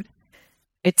hard.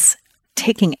 It's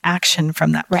taking action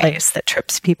from that place that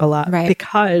trips people up,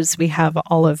 because we have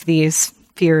all of these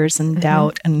fears and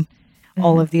doubt and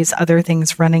all of these other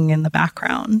things running in the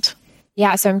background.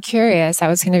 Yeah. So I'm curious, that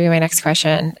was going to be my next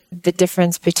question, the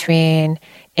difference between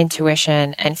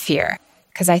intuition and fear.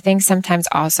 Because I think sometimes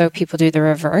also people do the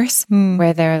reverse,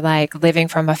 where they're like living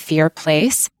from a fear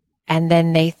place. And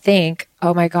then they think,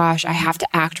 oh my gosh, I have to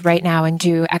act right now and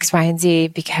do X, Y, and Z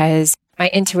because my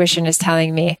intuition is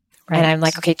telling me. Right. And I'm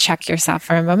like, okay, check yourself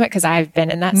for a moment, because I've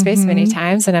been in that space many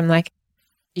times. And I'm like,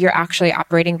 you're actually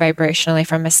operating vibrationally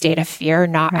from a state of fear,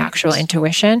 not actual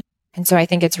intuition. And so I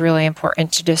think it's really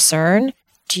important to discern.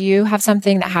 Do you have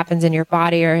something that happens in your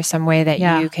body or some way that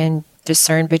you can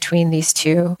discern between these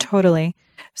two? Totally.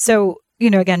 So,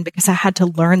 again, because I had to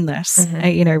learn this,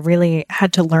 I really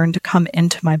had to learn to come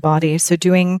into my body. So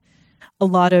doing a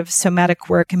lot of somatic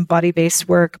work and body-based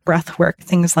work, breath work,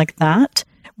 things like that,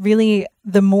 really,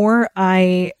 the more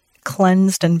I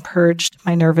cleansed and purged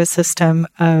my nervous system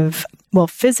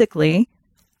physically,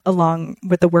 along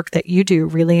with the work that you do,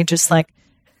 really just like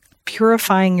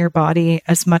purifying your body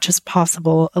as much as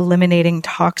possible, eliminating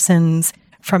toxins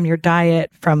from your diet,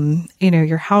 from,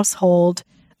 your household.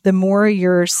 The more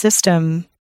your system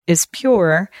is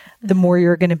pure, the more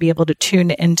you're going to be able to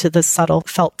tune into the subtle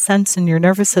felt sense in your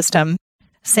nervous system.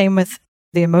 Same with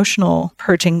the emotional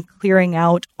purging, clearing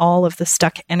out all of the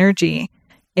stuck energy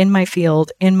in my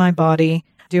field, in my body,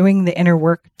 doing the inner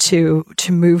work to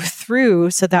move through,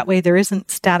 so that way there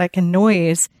isn't static and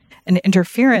noise and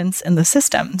interference in the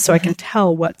system, so I can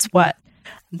tell what's what.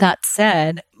 That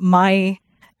said, my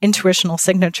intuitional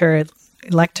signature, I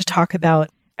like to talk about,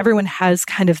 everyone has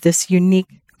kind of this unique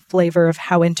flavor of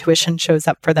how intuition shows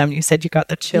up for them. You said you got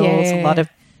the chills. A lot of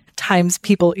times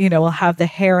people, will have the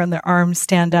hair on their arms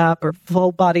stand up, or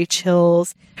full body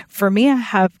chills. For me, I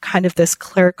have kind of this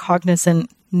claircognizant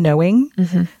knowing.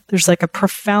 There's like a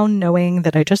profound knowing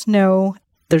that I just know.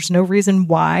 There's no reason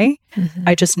why.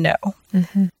 I just know.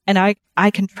 And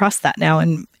I can trust that now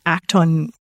and act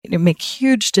on, make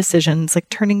huge decisions, like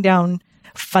turning down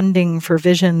funding for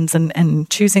visions and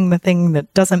choosing the thing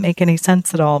that doesn't make any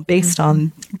sense at all based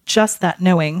on just that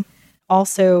knowing.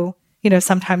 Also,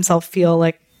 sometimes I'll feel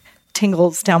like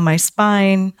tingles down my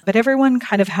spine, but everyone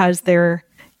kind of has their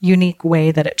unique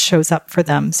way that it shows up for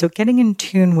them. So getting in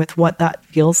tune with what that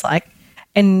feels like.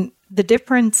 And the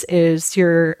difference is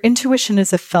your intuition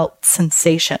is a felt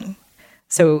sensation.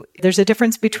 So there's a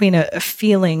difference between a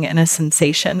feeling and a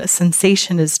sensation. A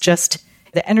sensation is just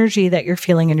the energy that you're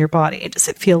feeling in your body. Does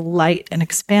it feel light and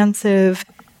expansive?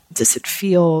 Does it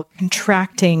feel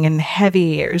contracting and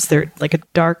heavy? Or is there like a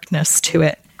darkness to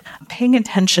it? Paying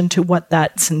attention to what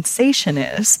that sensation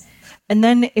is. And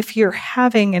then if you're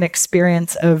having an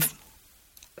experience of,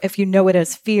 if you know it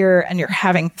as fear and you're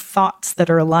having thoughts that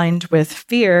are aligned with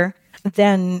fear,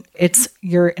 then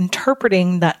you're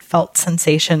interpreting that felt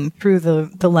sensation through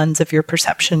the lens of your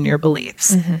perception, your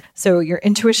beliefs. So your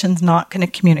intuition's not going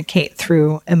to communicate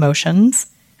through emotions.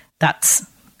 That's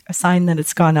a sign that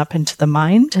it's gone up into the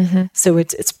mind. So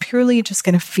it's purely just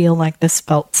going to feel like this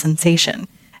felt sensation.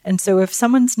 And so if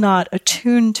someone's not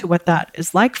attuned to what that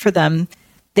is like for them,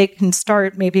 they can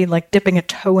start maybe like dipping a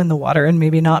toe in the water and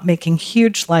maybe not making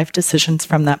huge life decisions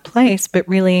from that place, but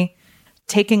really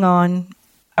taking on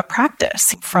a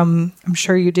practice from, I'm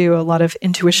sure you do a lot of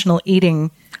intuitional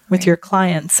eating with your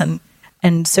clients.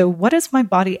 And so what does my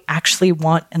body actually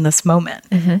want in this moment?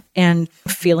 And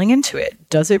feeling into it.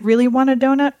 Does it really want a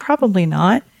donut? Probably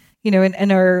not.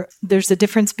 And there's a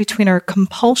difference between our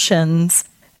compulsions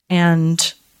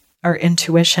and our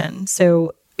intuition.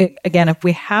 So again, if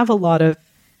we have a lot of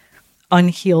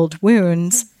unhealed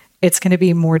wounds, it's going to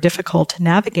be more difficult to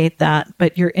navigate that.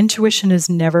 But your intuition is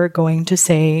never going to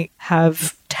say,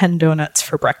 have 10 donuts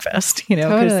for breakfast,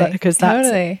 because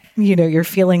that's, you're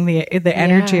feeling the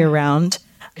energy around,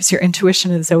 because your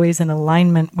intuition is always in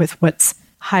alignment with what's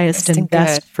highest and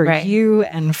best for you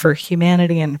and for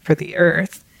humanity and for the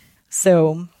earth.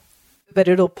 So, but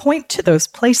it'll point to those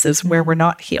places where we're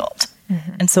not healed.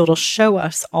 And so it'll show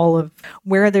us all of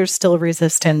where there's still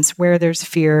resistance, where there's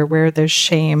fear, where there's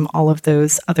shame, all of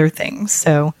those other things.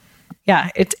 So yeah,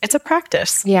 it's a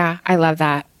practice. Yeah, I love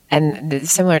that. And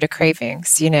similar to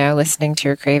cravings, listening to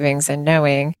your cravings and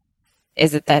knowing,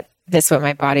 is it that this is what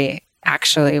my body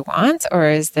actually want? Or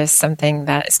is this something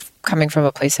that is coming from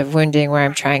a place of wounding where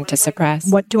I'm trying to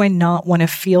suppress? What do I not want to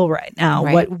feel right now?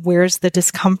 Right. Where's the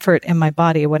discomfort in my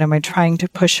body? What am I trying to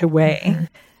push away? Mm-hmm.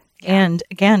 Yeah. And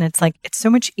again, it's like, it's so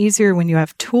much easier when you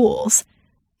have tools.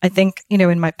 I think,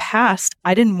 in my past,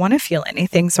 I didn't want to feel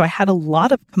anything. So I had a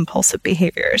lot of compulsive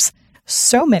behaviors,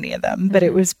 so many of them, but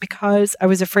it was because I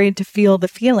was afraid to feel the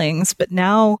feelings. But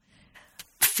now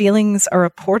feelings are a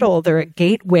portal. They're a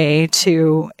gateway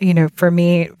to, for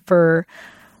me, for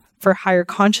higher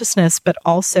consciousness, but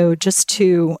also just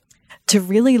to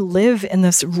really live in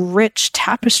this rich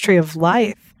tapestry of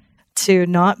life, to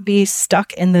not be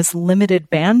stuck in this limited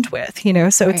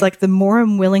bandwidth, So It's like the more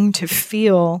I'm willing to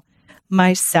feel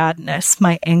my sadness,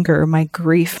 my anger, my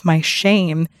grief, my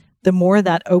shame, the more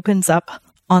that opens up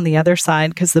on the other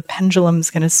side, because the pendulum's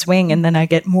going to swing, and then I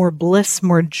get more bliss,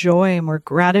 more joy, more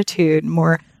gratitude,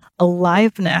 more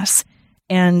aliveness.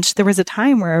 And there was a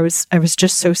time where I was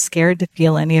just so scared to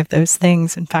feel any of those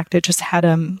things. In fact, I just had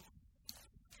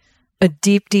a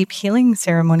deep, deep healing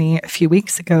ceremony a few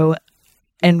weeks ago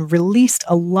and released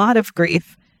a lot of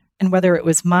grief. And whether it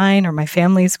was mine or my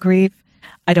family's grief,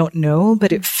 I don't know,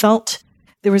 but it felt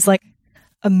there was like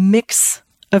a mix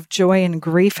of joy and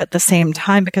grief at the same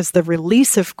time, because the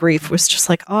release of grief was just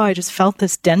like, I just felt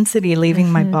this density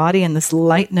leaving my body and this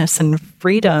lightness and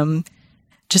freedom,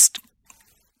 just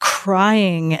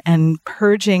crying and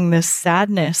purging this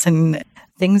sadness and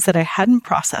things that I hadn't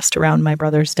processed around my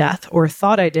brother's death or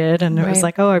thought I did. And it was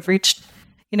like, I've reached,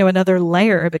 another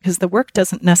layer, because the work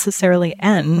doesn't necessarily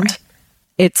end.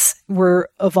 We're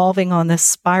evolving on this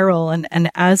spiral, and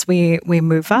as we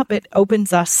move up, it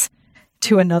opens us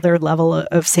to another level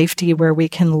of safety where we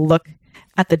can look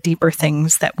at the deeper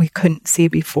things that we couldn't see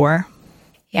before.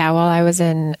 Yeah, while I was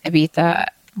in Ibiza,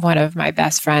 one of my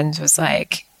best friends was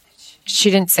like,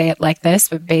 she didn't say it like this,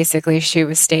 but basically she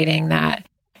was stating that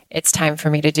it's time for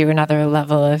me to do another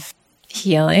level of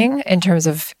healing in terms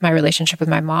of my relationship with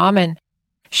my mom. And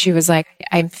she was like,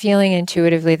 I'm feeling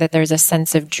intuitively that there's a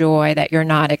sense of joy that you're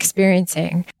not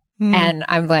experiencing. And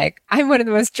I'm like, I'm one of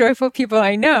the most joyful people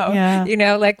I know.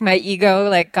 Yeah. Like my ego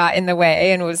got in the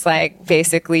way and was like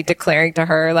basically declaring to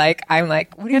her, like, I'm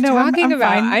like, what are you talking I'm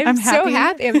about? fine. I'm so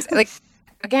happy. I'm like,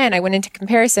 again, I went into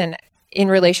comparison in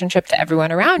relationship to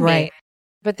everyone around me.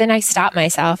 But then I stopped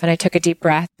myself and I took a deep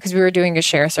breath, because we were doing a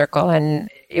share circle and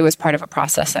it was part of a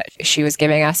process that she was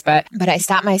giving us. But I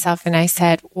stopped myself and I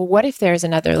said, well, what if there's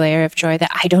another layer of joy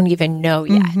that I don't even know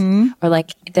yet? Or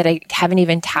like that I haven't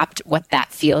even tapped what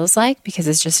that feels like, because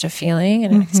it's just a feeling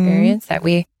and an experience that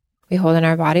we hold in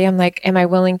our body. I'm like, am I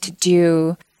willing to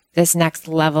do this next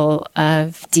level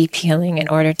of deep healing in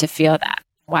order to feel that?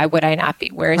 Why would I not be?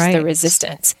 Where's the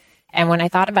resistance? And when I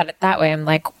thought about it that way, I'm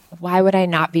like, why would I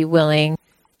not be willing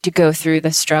to go through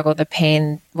the struggle, the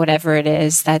pain, whatever it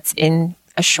is that's in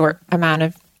a short amount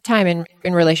of time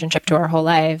in relationship to our whole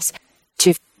lives,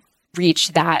 to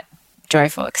reach that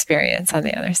joyful experience on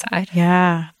the other side?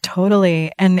 Yeah,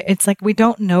 totally. And it's like, we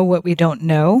don't know what we don't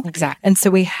know. Exactly. And so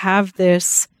we have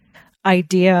this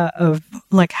idea of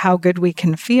like how good we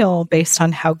can feel based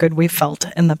on how good we felt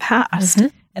in the past.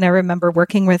 And I remember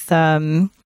working with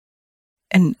an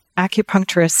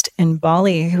acupuncturist in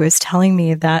Bali who was telling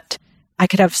me that I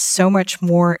could have so much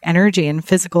more energy and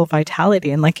physical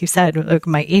vitality. And like you said, like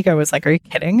my ego was like, are you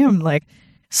kidding? I'm like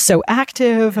so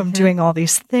active. I'm doing all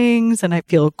these things and I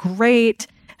feel great.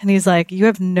 And he's like, you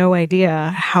have no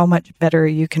idea how much better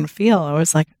you can feel. I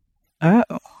was like, oh,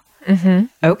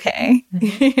 okay.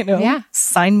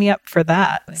 Sign me up for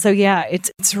that. So yeah,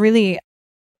 it's really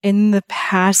in the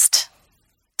past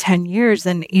 10 years,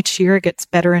 and each year it gets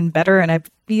better and better. And I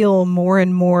feel more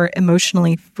and more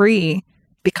emotionally free,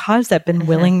 because I've been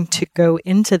willing to go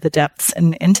into the depths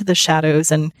and into the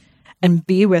shadows and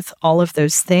be with all of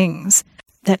those things,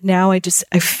 that now I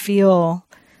feel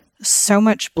so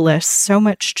much bliss, so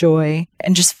much joy,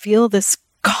 and just feel this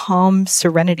calm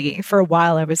serenity. For a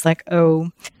while, I was like,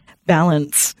 oh,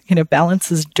 balance,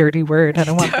 balance is a dirty word. I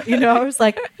don't want, I was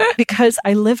like, because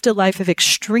I lived a life of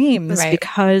extremes,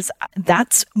 because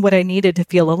that's what I needed to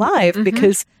feel alive,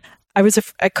 because I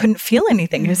couldn't feel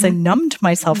anything, because I numbed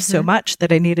myself so much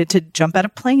that I needed to jump out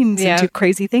of planes and do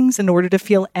crazy things in order to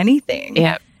feel anything.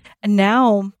 Yeah. And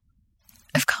now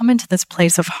I've come into this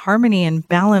place of harmony and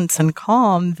balance and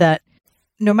calm, that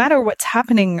no matter what's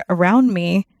happening around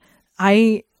me,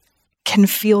 I can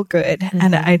feel good.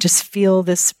 And I just feel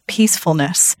this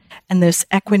peacefulness and this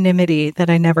equanimity that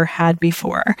I never had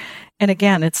before. And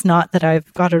again, it's not that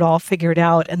I've got it all figured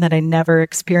out and that I never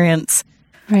experience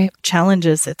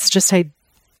challenges. It's just I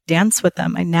dance with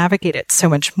them. I navigate it so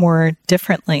much more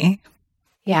differently.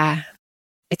 Yeah.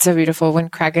 it's so beautiful. When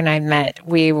Craig and I met,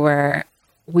 we were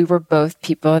both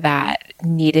people that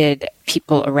needed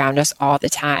people around us all the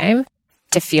time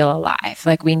to feel alive.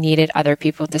 Like we needed other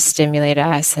people to stimulate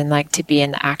us and like to be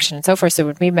in the action and so forth. So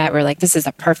when we met, we're like, this is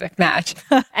a perfect match.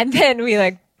 And then we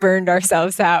like burned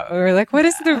ourselves out. We were like, what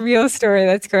is the real story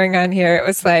that's going on here? It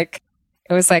was like,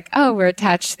 oh, we're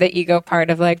attached to the ego part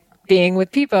of like being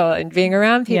with people and being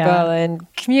around people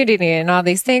and community and all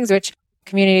these things, which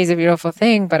community is a beautiful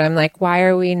thing. But I'm like, why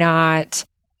are we not,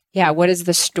 what is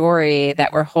the story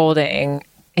that we're holding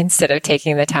instead of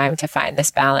taking the time to find this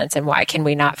balance? And why can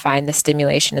we not find the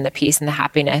stimulation and the peace and the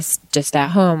happiness just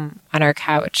at home on our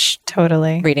couch?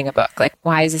 Totally. Reading a book. Like,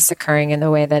 why is this occurring in the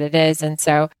way that it is? And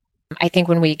so I think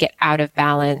when we get out of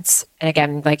balance, and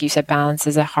again, like you said, balance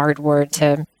is a hard word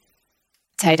to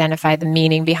identify the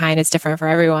meaning behind. It's different for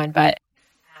everyone. But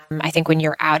I think when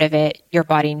you're out of it, your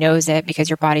body knows it because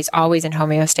your body's always in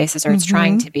homeostasis, or it's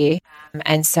trying to be.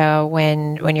 And so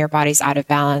when your body's out of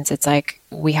balance, it's like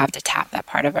we have to tap that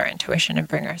part of our intuition and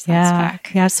bring ourselves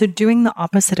back. Yeah. So doing the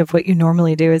opposite of what you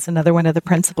normally do is another one of the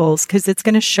principles, because it's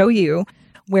going to show you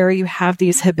where you have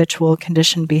these habitual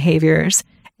conditioned behaviors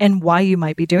and why you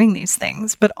might be doing these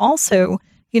things. But also,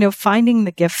 finding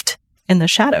the gift in the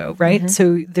shadow, right?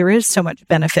 So there is so much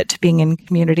benefit to being in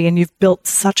community, and you've built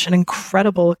such an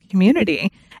incredible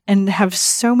community and have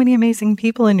so many amazing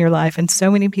people in your life and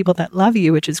so many people that love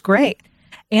you, which is great.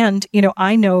 And,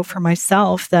 I know for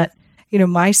myself that,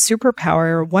 my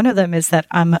superpower, one of them is that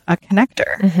I'm a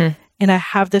connector. And I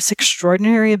have this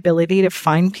extraordinary ability to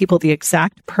find people the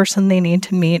exact person they need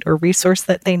to meet or resource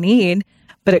that they need.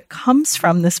 But it comes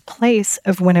from this place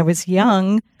of when I was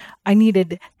young, I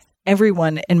needed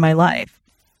everyone in my life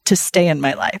to stay in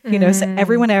my life. So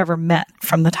everyone I ever met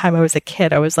from the time I was a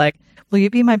kid, I was like, will you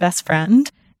be my best friend?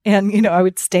 And, I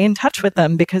would stay in touch with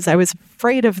them because I was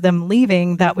afraid of them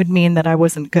leaving. That would mean that I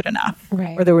wasn't good enough,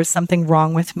 or there was something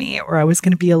wrong with me, or I was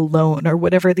going to be alone, or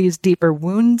whatever these deeper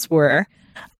wounds were.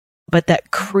 But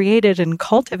that created and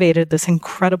cultivated this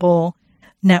incredible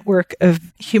network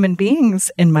of human beings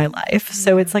in my life.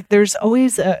 So it's like there's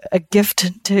always a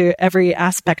gift to every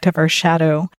aspect of our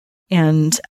shadow.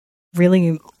 And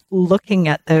really looking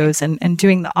at those and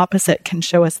doing the opposite can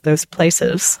show us those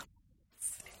places.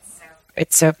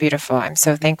 It's so beautiful. I'm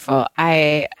so thankful.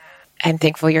 I'm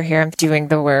thankful you're here. I'm doing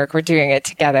the work. We're doing it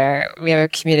together. We have a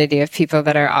community of people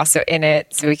that are also in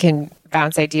it, so we can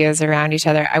bounce ideas around each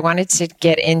other. I wanted to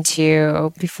get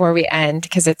into, before we end,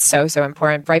 because it's so, so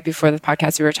important. Right before the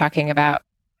podcast, we were talking about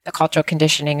the cultural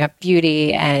conditioning of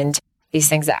beauty and these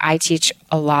things that I teach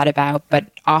a lot about, but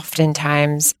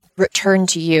oftentimes turn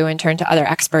to you and turn to other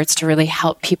experts to really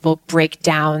help people break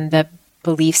down the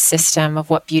belief system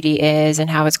of what beauty is and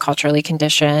how it's culturally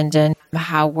conditioned and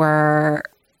how we're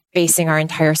basing our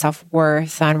entire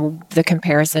self-worth on the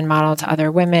comparison model to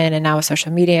other women. And now with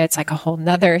social media, it's like a whole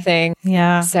nother thing.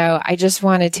 Yeah. So I just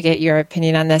wanted to get your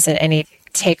opinion on this and any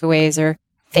takeaways or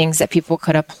things that people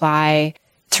could apply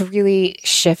to really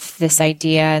shift this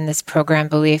idea and this program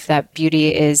belief that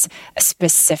beauty is a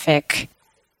specific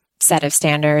set of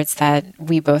standards that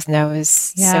we both know is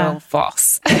so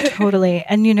false. Totally.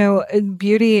 And,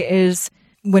 beauty is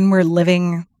when we're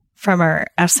living from our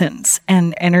essence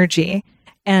and energy.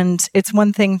 And it's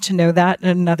one thing to know that, and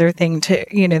another thing to,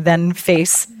 then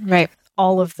face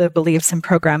all of the beliefs and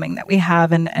programming that we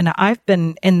have. And I've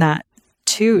been in that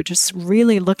too, just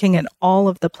really looking at all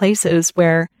of the places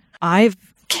where I've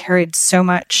carried so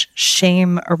much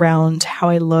shame around how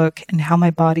I look and how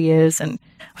my body is. And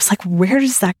I was like, where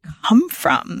does that come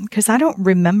from? Because I don't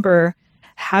remember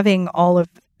having all of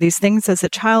these things as a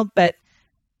child, but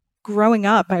growing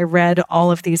up, I read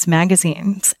all of these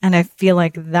magazines, and I feel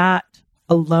like that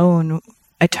alone,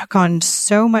 I took on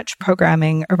so much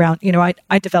programming around,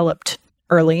 I developed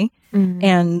early,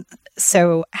 and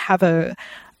so have a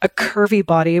curvy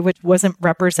body, which wasn't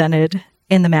represented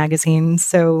in the magazine.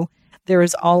 So there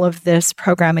was all of this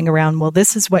programming around, well,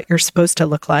 this is what you're supposed to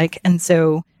look like. And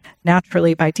so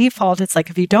naturally, by default, it's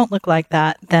like, if you don't look like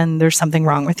that, then there's something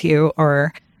wrong with you,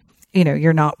 or,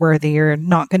 you're not worthy, you're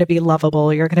not going to be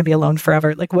lovable, you're going to be alone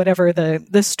forever, like whatever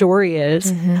the story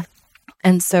is.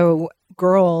 And so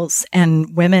girls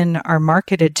and women are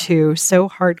marketed to so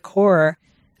hardcore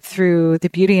through the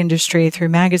beauty industry, through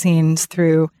magazines,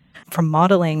 from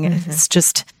modeling. It's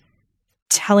just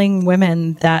telling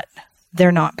women that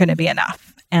they're not going to be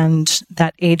enough and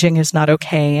that aging is not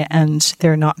okay and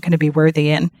they're not going to be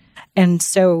worthy. And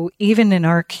so even in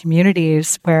our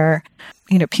communities where,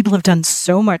 people have done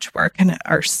so much work and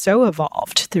are so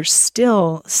evolved, there's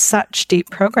still such deep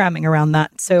programming around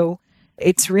that. So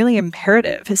it's really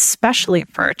imperative, especially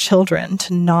for our children,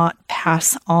 to not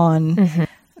pass on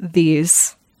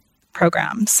these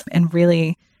programs and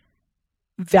really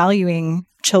valuing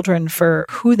children for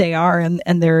who they are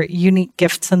and their unique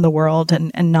gifts in the world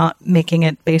and not making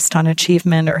it based on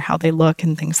achievement or how they look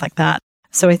and things like that.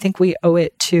 So I think we owe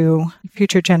it to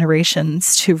future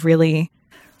generations to really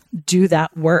do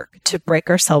that work to break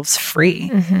ourselves free.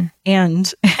 Mm-hmm.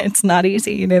 And it's not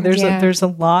easy. You know, there's a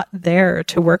lot there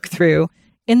to work through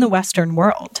in the Western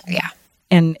world. Yeah.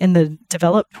 And in the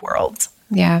developed world.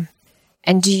 Yeah.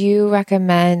 And do you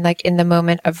recommend, like, in the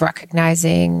moment of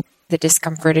recognizing the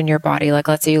discomfort in your body, like,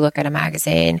 let's say you look at a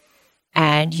magazine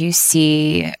and you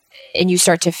see, and you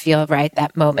start to feel, right,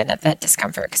 that moment of that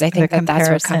discomfort, because I think that's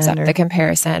what comes up, the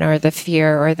comparison or the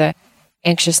fear or the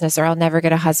anxiousness, or I'll never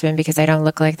get a husband because I don't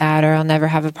look like that, or I'll never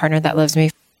have a partner that loves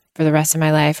me for the rest of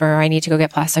my life, or I need to go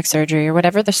get plastic surgery, or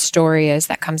whatever the story is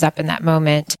that comes up in that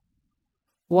moment.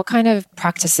 What kind of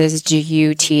practices do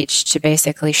you teach to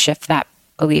basically shift that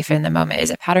belief in the moment?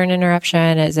 Is it pattern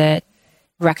interruption? Is it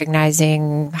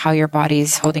recognizing how your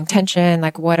body's holding tension?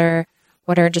 Like, what are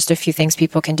just a few things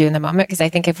people can do in the moment? Because I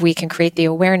think if we can create the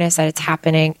awareness that it's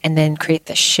happening and then create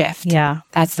the shift,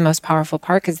 that's the most powerful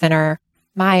part, because then our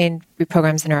mind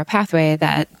reprograms the neural pathway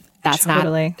that's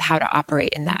totally not how to operate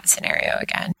in that scenario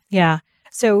again. Yeah.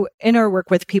 So in our work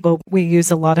with people, we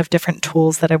use a lot of different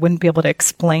tools that I wouldn't be able to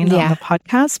explain on the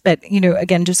podcast. But, you know,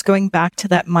 again, just going back to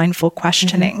that mindful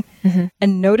questioning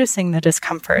and noticing the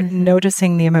discomfort,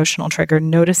 noticing the emotional trigger,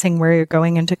 noticing where you're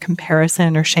going into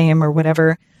comparison or shame or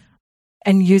whatever,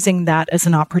 and using that as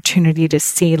an opportunity to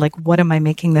see, like, what am I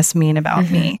making this mean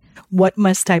about me? What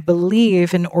must I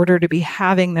believe in order to be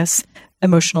having this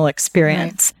emotional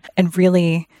experience? And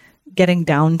really getting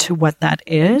down to what that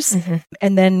is,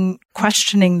 and then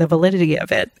questioning the validity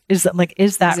of it. Is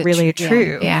that really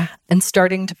true? Yeah. And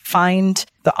starting to find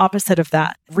the opposite of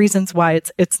that, reasons why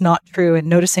it's not true, and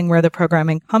noticing where the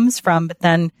programming comes from, but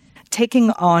then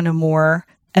taking on a more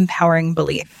empowering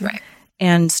belief. Right.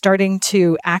 And starting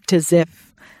to act as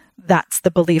if that's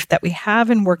the belief that we have,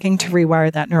 and working to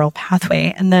rewire that neural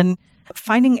pathway, and then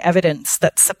finding evidence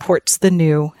that supports the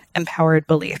new empowered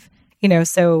belief. You know,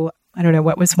 so I don't know,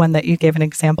 what was one that you gave an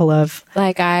example of?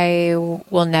 Like, I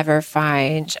will never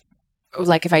find,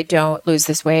 like, if I don't lose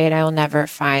this weight, I will never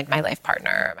find my life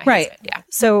partner. Or my husband. Yeah.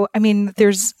 So, I mean,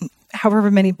 there's however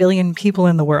many billion people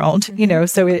in the world, you know,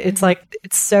 so it's like,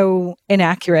 it's so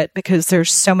inaccurate, because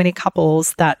there's so many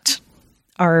couples that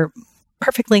are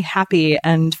perfectly happy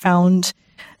and found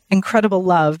incredible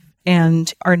love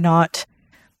and are not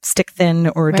stick thin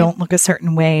or don't look a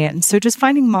certain way. And so just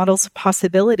finding models of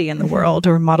possibility in the world,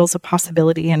 or models of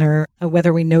possibility in our,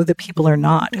 whether we know the people or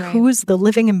not. Who's the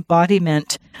living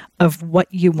embodiment of what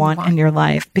you want in your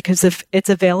life? Because if it's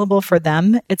available for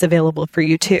them, it's available for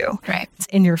you too. Right. It's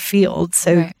in your field.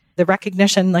 So the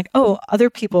recognition, like, oh,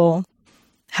 other people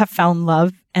have found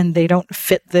love and they don't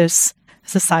fit this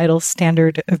societal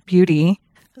standard of beauty.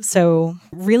 So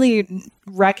really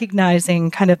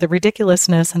recognizing kind of the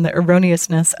ridiculousness and the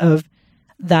erroneousness of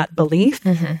that belief,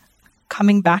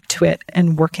 coming back to it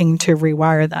and working to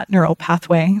rewire that neural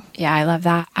pathway. Yeah, I love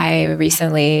that. I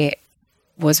recently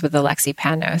was with Alexi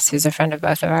Panos, who's a friend of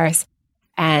both of ours,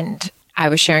 and I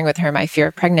was sharing with her my fear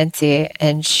of pregnancy,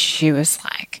 and she was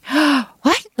like,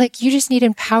 what? Like, you just need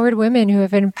empowered women who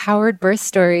have empowered birth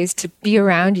stories to be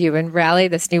around you and rally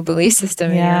this new belief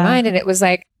system in your mind. And it was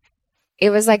like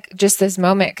just this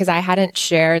moment, because I hadn't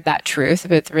shared that truth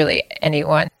with really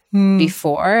anyone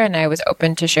before. And I was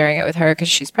open to sharing it with her because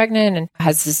she's pregnant and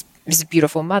has this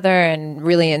beautiful mother and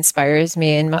really inspires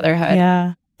me in motherhood.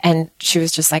 Yeah. And she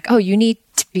was just like, oh, you need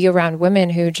to be around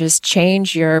women who just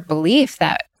change your belief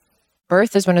that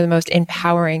birth is one of the most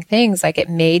empowering things. Like, it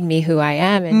made me who I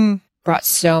am and brought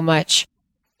so much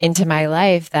into my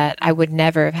life that I would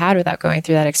never have had without going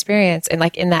through that experience. And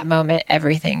like, in that moment,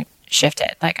 everything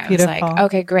shifted. Like, I was like,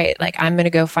 okay, great. Like, I'm going to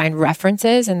go find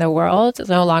references in the world.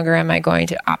 No longer am I going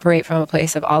to operate from a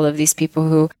place of all of these people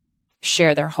who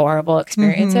share their horrible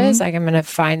experiences. Like, I'm going to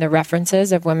find the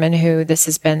references of women who this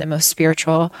has been the most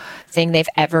spiritual thing they've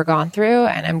ever gone through.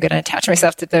 And I'm going to attach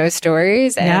myself to those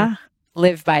stories and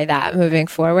live by that moving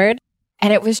forward.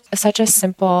 And it was such a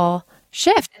simple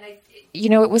shift. And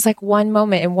it was like one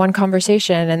moment in one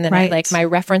conversation. And then my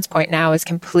reference point now is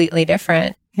completely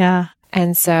different. Yeah.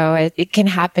 And so it can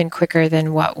happen quicker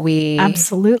than what we...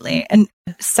 Absolutely. And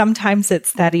sometimes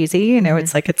it's that easy. You know,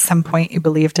 it's like at some point you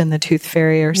believed in the tooth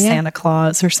fairy or Santa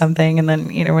Claus or something. And then,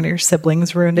 one of your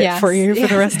siblings ruined it for you for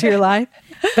the rest of your life.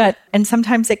 And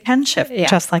sometimes it can shift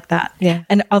just like that. Yeah.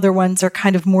 And other ones are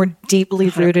kind of more deeply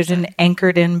rooted 100%. And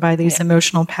anchored in by these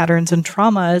emotional patterns and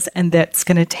traumas. And that's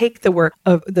going to take the work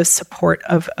of the support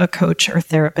of a coach or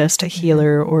therapist, a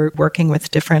healer, or working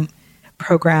with different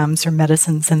programs or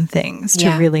medicines and things to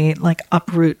really like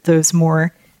uproot those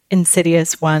more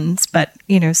insidious ones. But,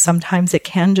 sometimes it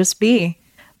can just be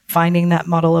finding that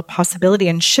model of possibility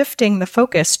and shifting the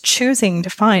focus, choosing to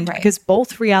find, because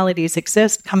both realities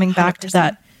exist, coming back 100%. To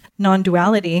that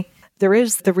non-duality. There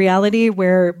is the reality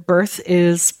where birth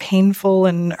is painful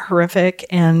and horrific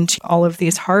and all of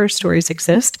these horror stories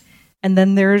exist. And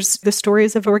then there's the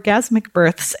stories of orgasmic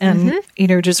births and,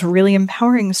 just really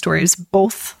empowering stories.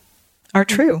 Both are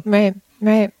true.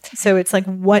 Right. So it's like,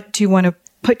 what do you want to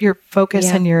put your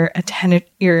focus and your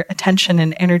attention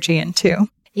and energy into?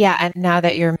 Yeah. And now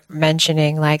that you're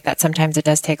mentioning like that, sometimes it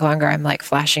does take longer. I'm like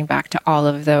flashing back to all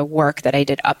of the work that I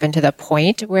did up into the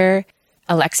point where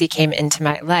Alexi came into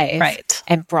my life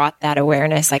and brought that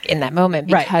awareness like in that moment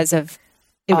because of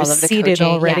it was all of the seated coaching.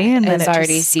 already. Yeah, and then it was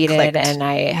already seated clicked. And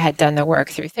I had done the work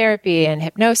through therapy and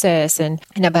hypnosis and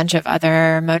a bunch of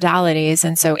other modalities.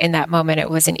 And so in that moment, it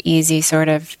was an easy sort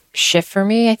of shift for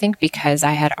me, I think, because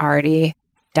I had already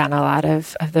done a lot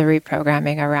of the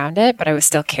reprogramming around it, but I was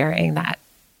still carrying that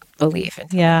belief.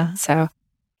 So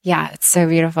it's so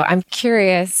beautiful. I'm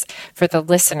curious for the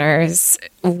listeners,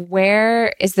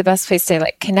 where is the best place to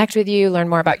like connect with you, learn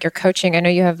more about your coaching? I know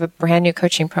you have a brand new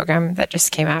coaching program that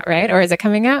just came out, right? Or is it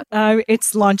coming out?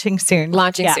 It's launching soon.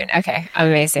 Soon. Okay.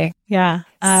 Amazing. Yeah.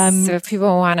 So if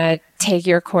people want to take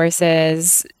your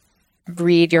courses,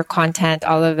 read your content,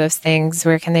 all of those things,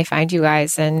 where can they find you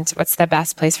guys? And what's the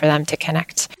best place for them to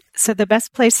connect? So the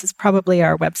best place is probably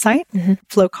our website,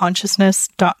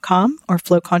 flowconsciousness.com or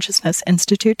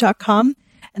flowconsciousnessinstitute.com.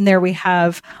 And there we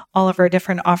have all of our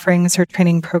different offerings or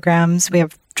training programs. We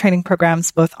have training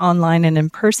programs both online and in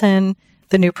person.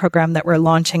 The new program that we're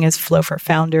launching is Flow for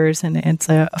Founders, and it's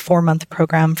a 4-month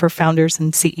program for founders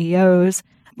and CEOs.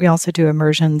 We also do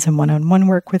immersions and one-on-one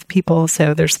work with people.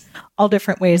 So there's all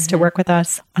different ways to work with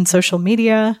us. On social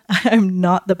media, I'm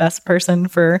not the best person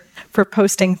for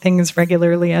posting things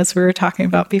regularly, as we were talking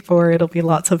about before. It'll be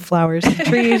lots of flowers and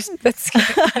trees. That's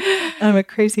cute. I'm a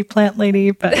crazy plant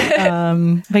lady, but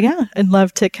yeah, I'd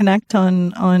love to connect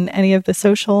on any of the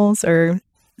socials or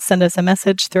send us a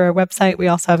message through our website. We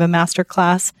also have a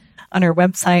masterclass on our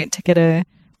website to get a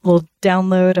little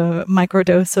download, a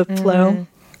microdose of flow.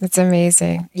 That's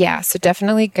amazing. Yeah. So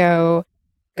definitely go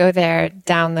there,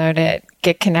 download it,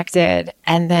 get connected.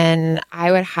 And then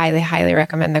I would highly, highly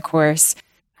recommend the course.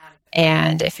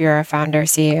 And if you're a founder,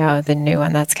 CEO, the new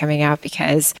one that's coming out,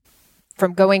 because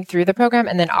from going through the program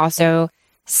and then also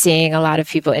seeing a lot of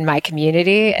people in my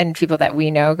community and people that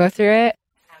we know go through it,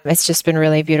 it's just been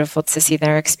really beautiful to see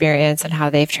their experience and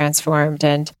how they've transformed.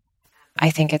 And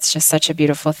I think it's just such a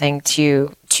beautiful thing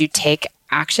to take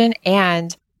action.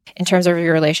 And in terms of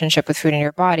your relationship with food in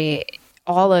your body,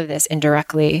 all of this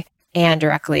indirectly and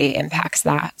directly impacts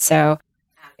that. So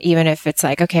even if it's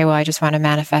like, okay, well, I just want to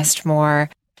manifest more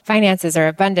finances or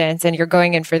abundance, and you're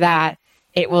going in for that,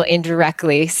 it will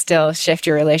indirectly still shift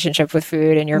your relationship with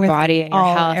food and your body and your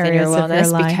health and your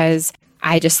wellness, because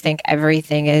I just think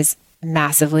everything is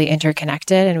massively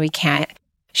interconnected and we can't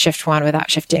shift one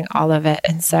without shifting all of it.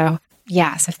 And so,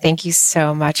 so thank you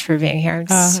so much for being here.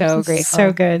 I'm so grateful.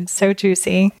 So good. So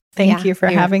juicy. Thank you for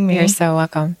having me. You're so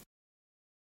welcome.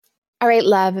 All right,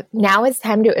 love. Now it's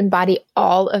time to embody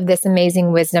all of this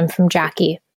amazing wisdom from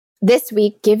Jackie. This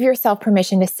week, give yourself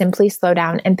permission to simply slow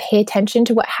down and pay attention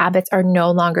to what habits are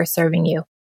no longer serving you.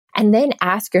 And then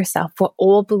ask yourself what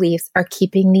old beliefs are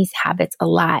keeping these habits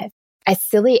alive. As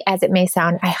silly as it may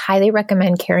sound, I highly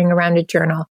recommend carrying around a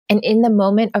journal. And in the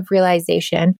moment of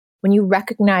realization, when you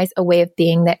recognize a way of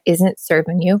being that isn't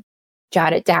serving you,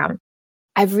 jot it down.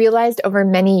 I've realized over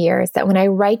many years that when I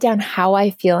write down how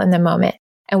I feel in the moment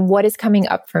and what is coming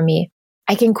up for me,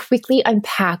 I can quickly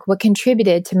unpack what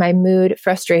contributed to my mood,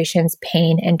 frustrations,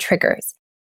 pain, and triggers.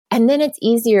 And then it's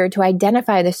easier to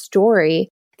identify the story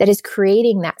that is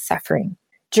creating that suffering.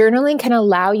 Journaling can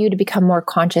allow you to become more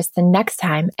conscious the next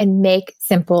time and make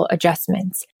simple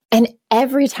adjustments. And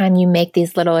every time you make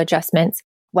these little adjustments,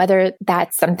 whether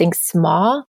that's something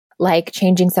small, like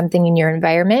changing something in your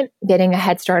environment, getting a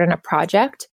head start on a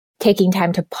project, taking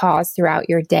time to pause throughout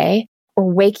your day,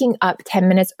 or waking up 10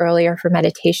 minutes earlier for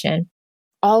meditation,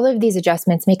 all of these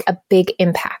adjustments make a big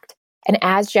impact. And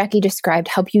as Jackie described,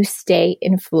 help you stay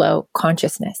in flow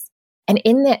consciousness. And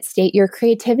in that state, your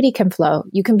creativity can flow.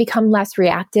 You can become less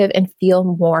reactive and feel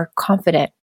more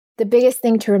confident. The biggest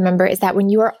thing to remember is that when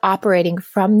you are operating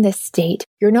from this state,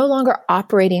 you're no longer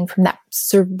operating from that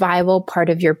survival part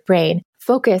of your brain,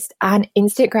 focused on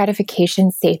instant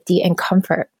gratification, safety, and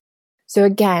comfort. So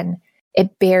again,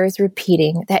 it bears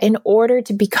repeating that in order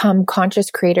to become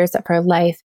conscious creators of our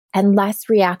life and less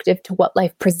reactive to what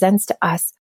life presents to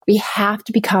us, we have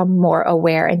to become more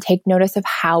aware and take notice of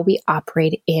how we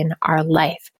operate in our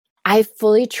life. I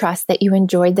fully trust that you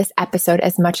enjoyed this episode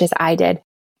as much as I did.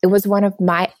 It was one of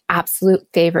my absolute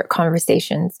favorite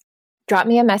conversations. Drop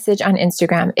me a message on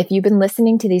Instagram if you've been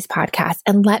listening to these podcasts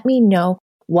and let me know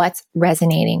what's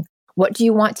resonating. What do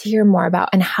you want to hear more about?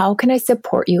 And how can I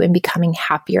support you in becoming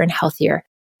happier and healthier?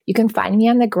 You can find me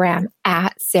on the gram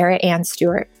at Sarah Ann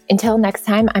Stewart. Until next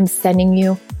time, I'm sending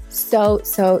you so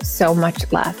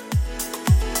much love.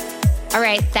 All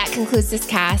right, that concludes this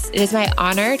cast. It is my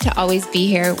honor to always be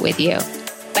here with you.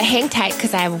 But hang tight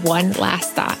because I have one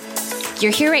last thought.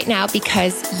 You're here right now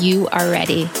because you are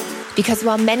ready. Because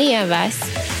while many of us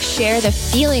share the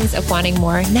feelings of wanting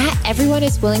more, not everyone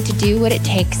is willing to do what it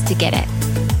takes to get it.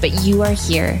 But you are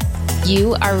here.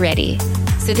 You are ready.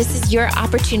 So this is your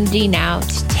opportunity now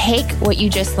to take what you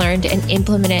just learned and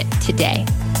implement it today.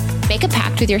 Make a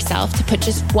pact with yourself to put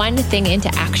just one thing into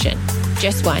action.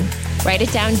 Just one. Write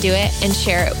it down, do it, and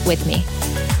share it with me.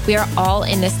 We are all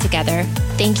in this together.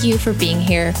 Thank you for being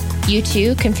here. You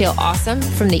too can feel awesome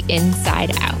from the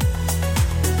inside out.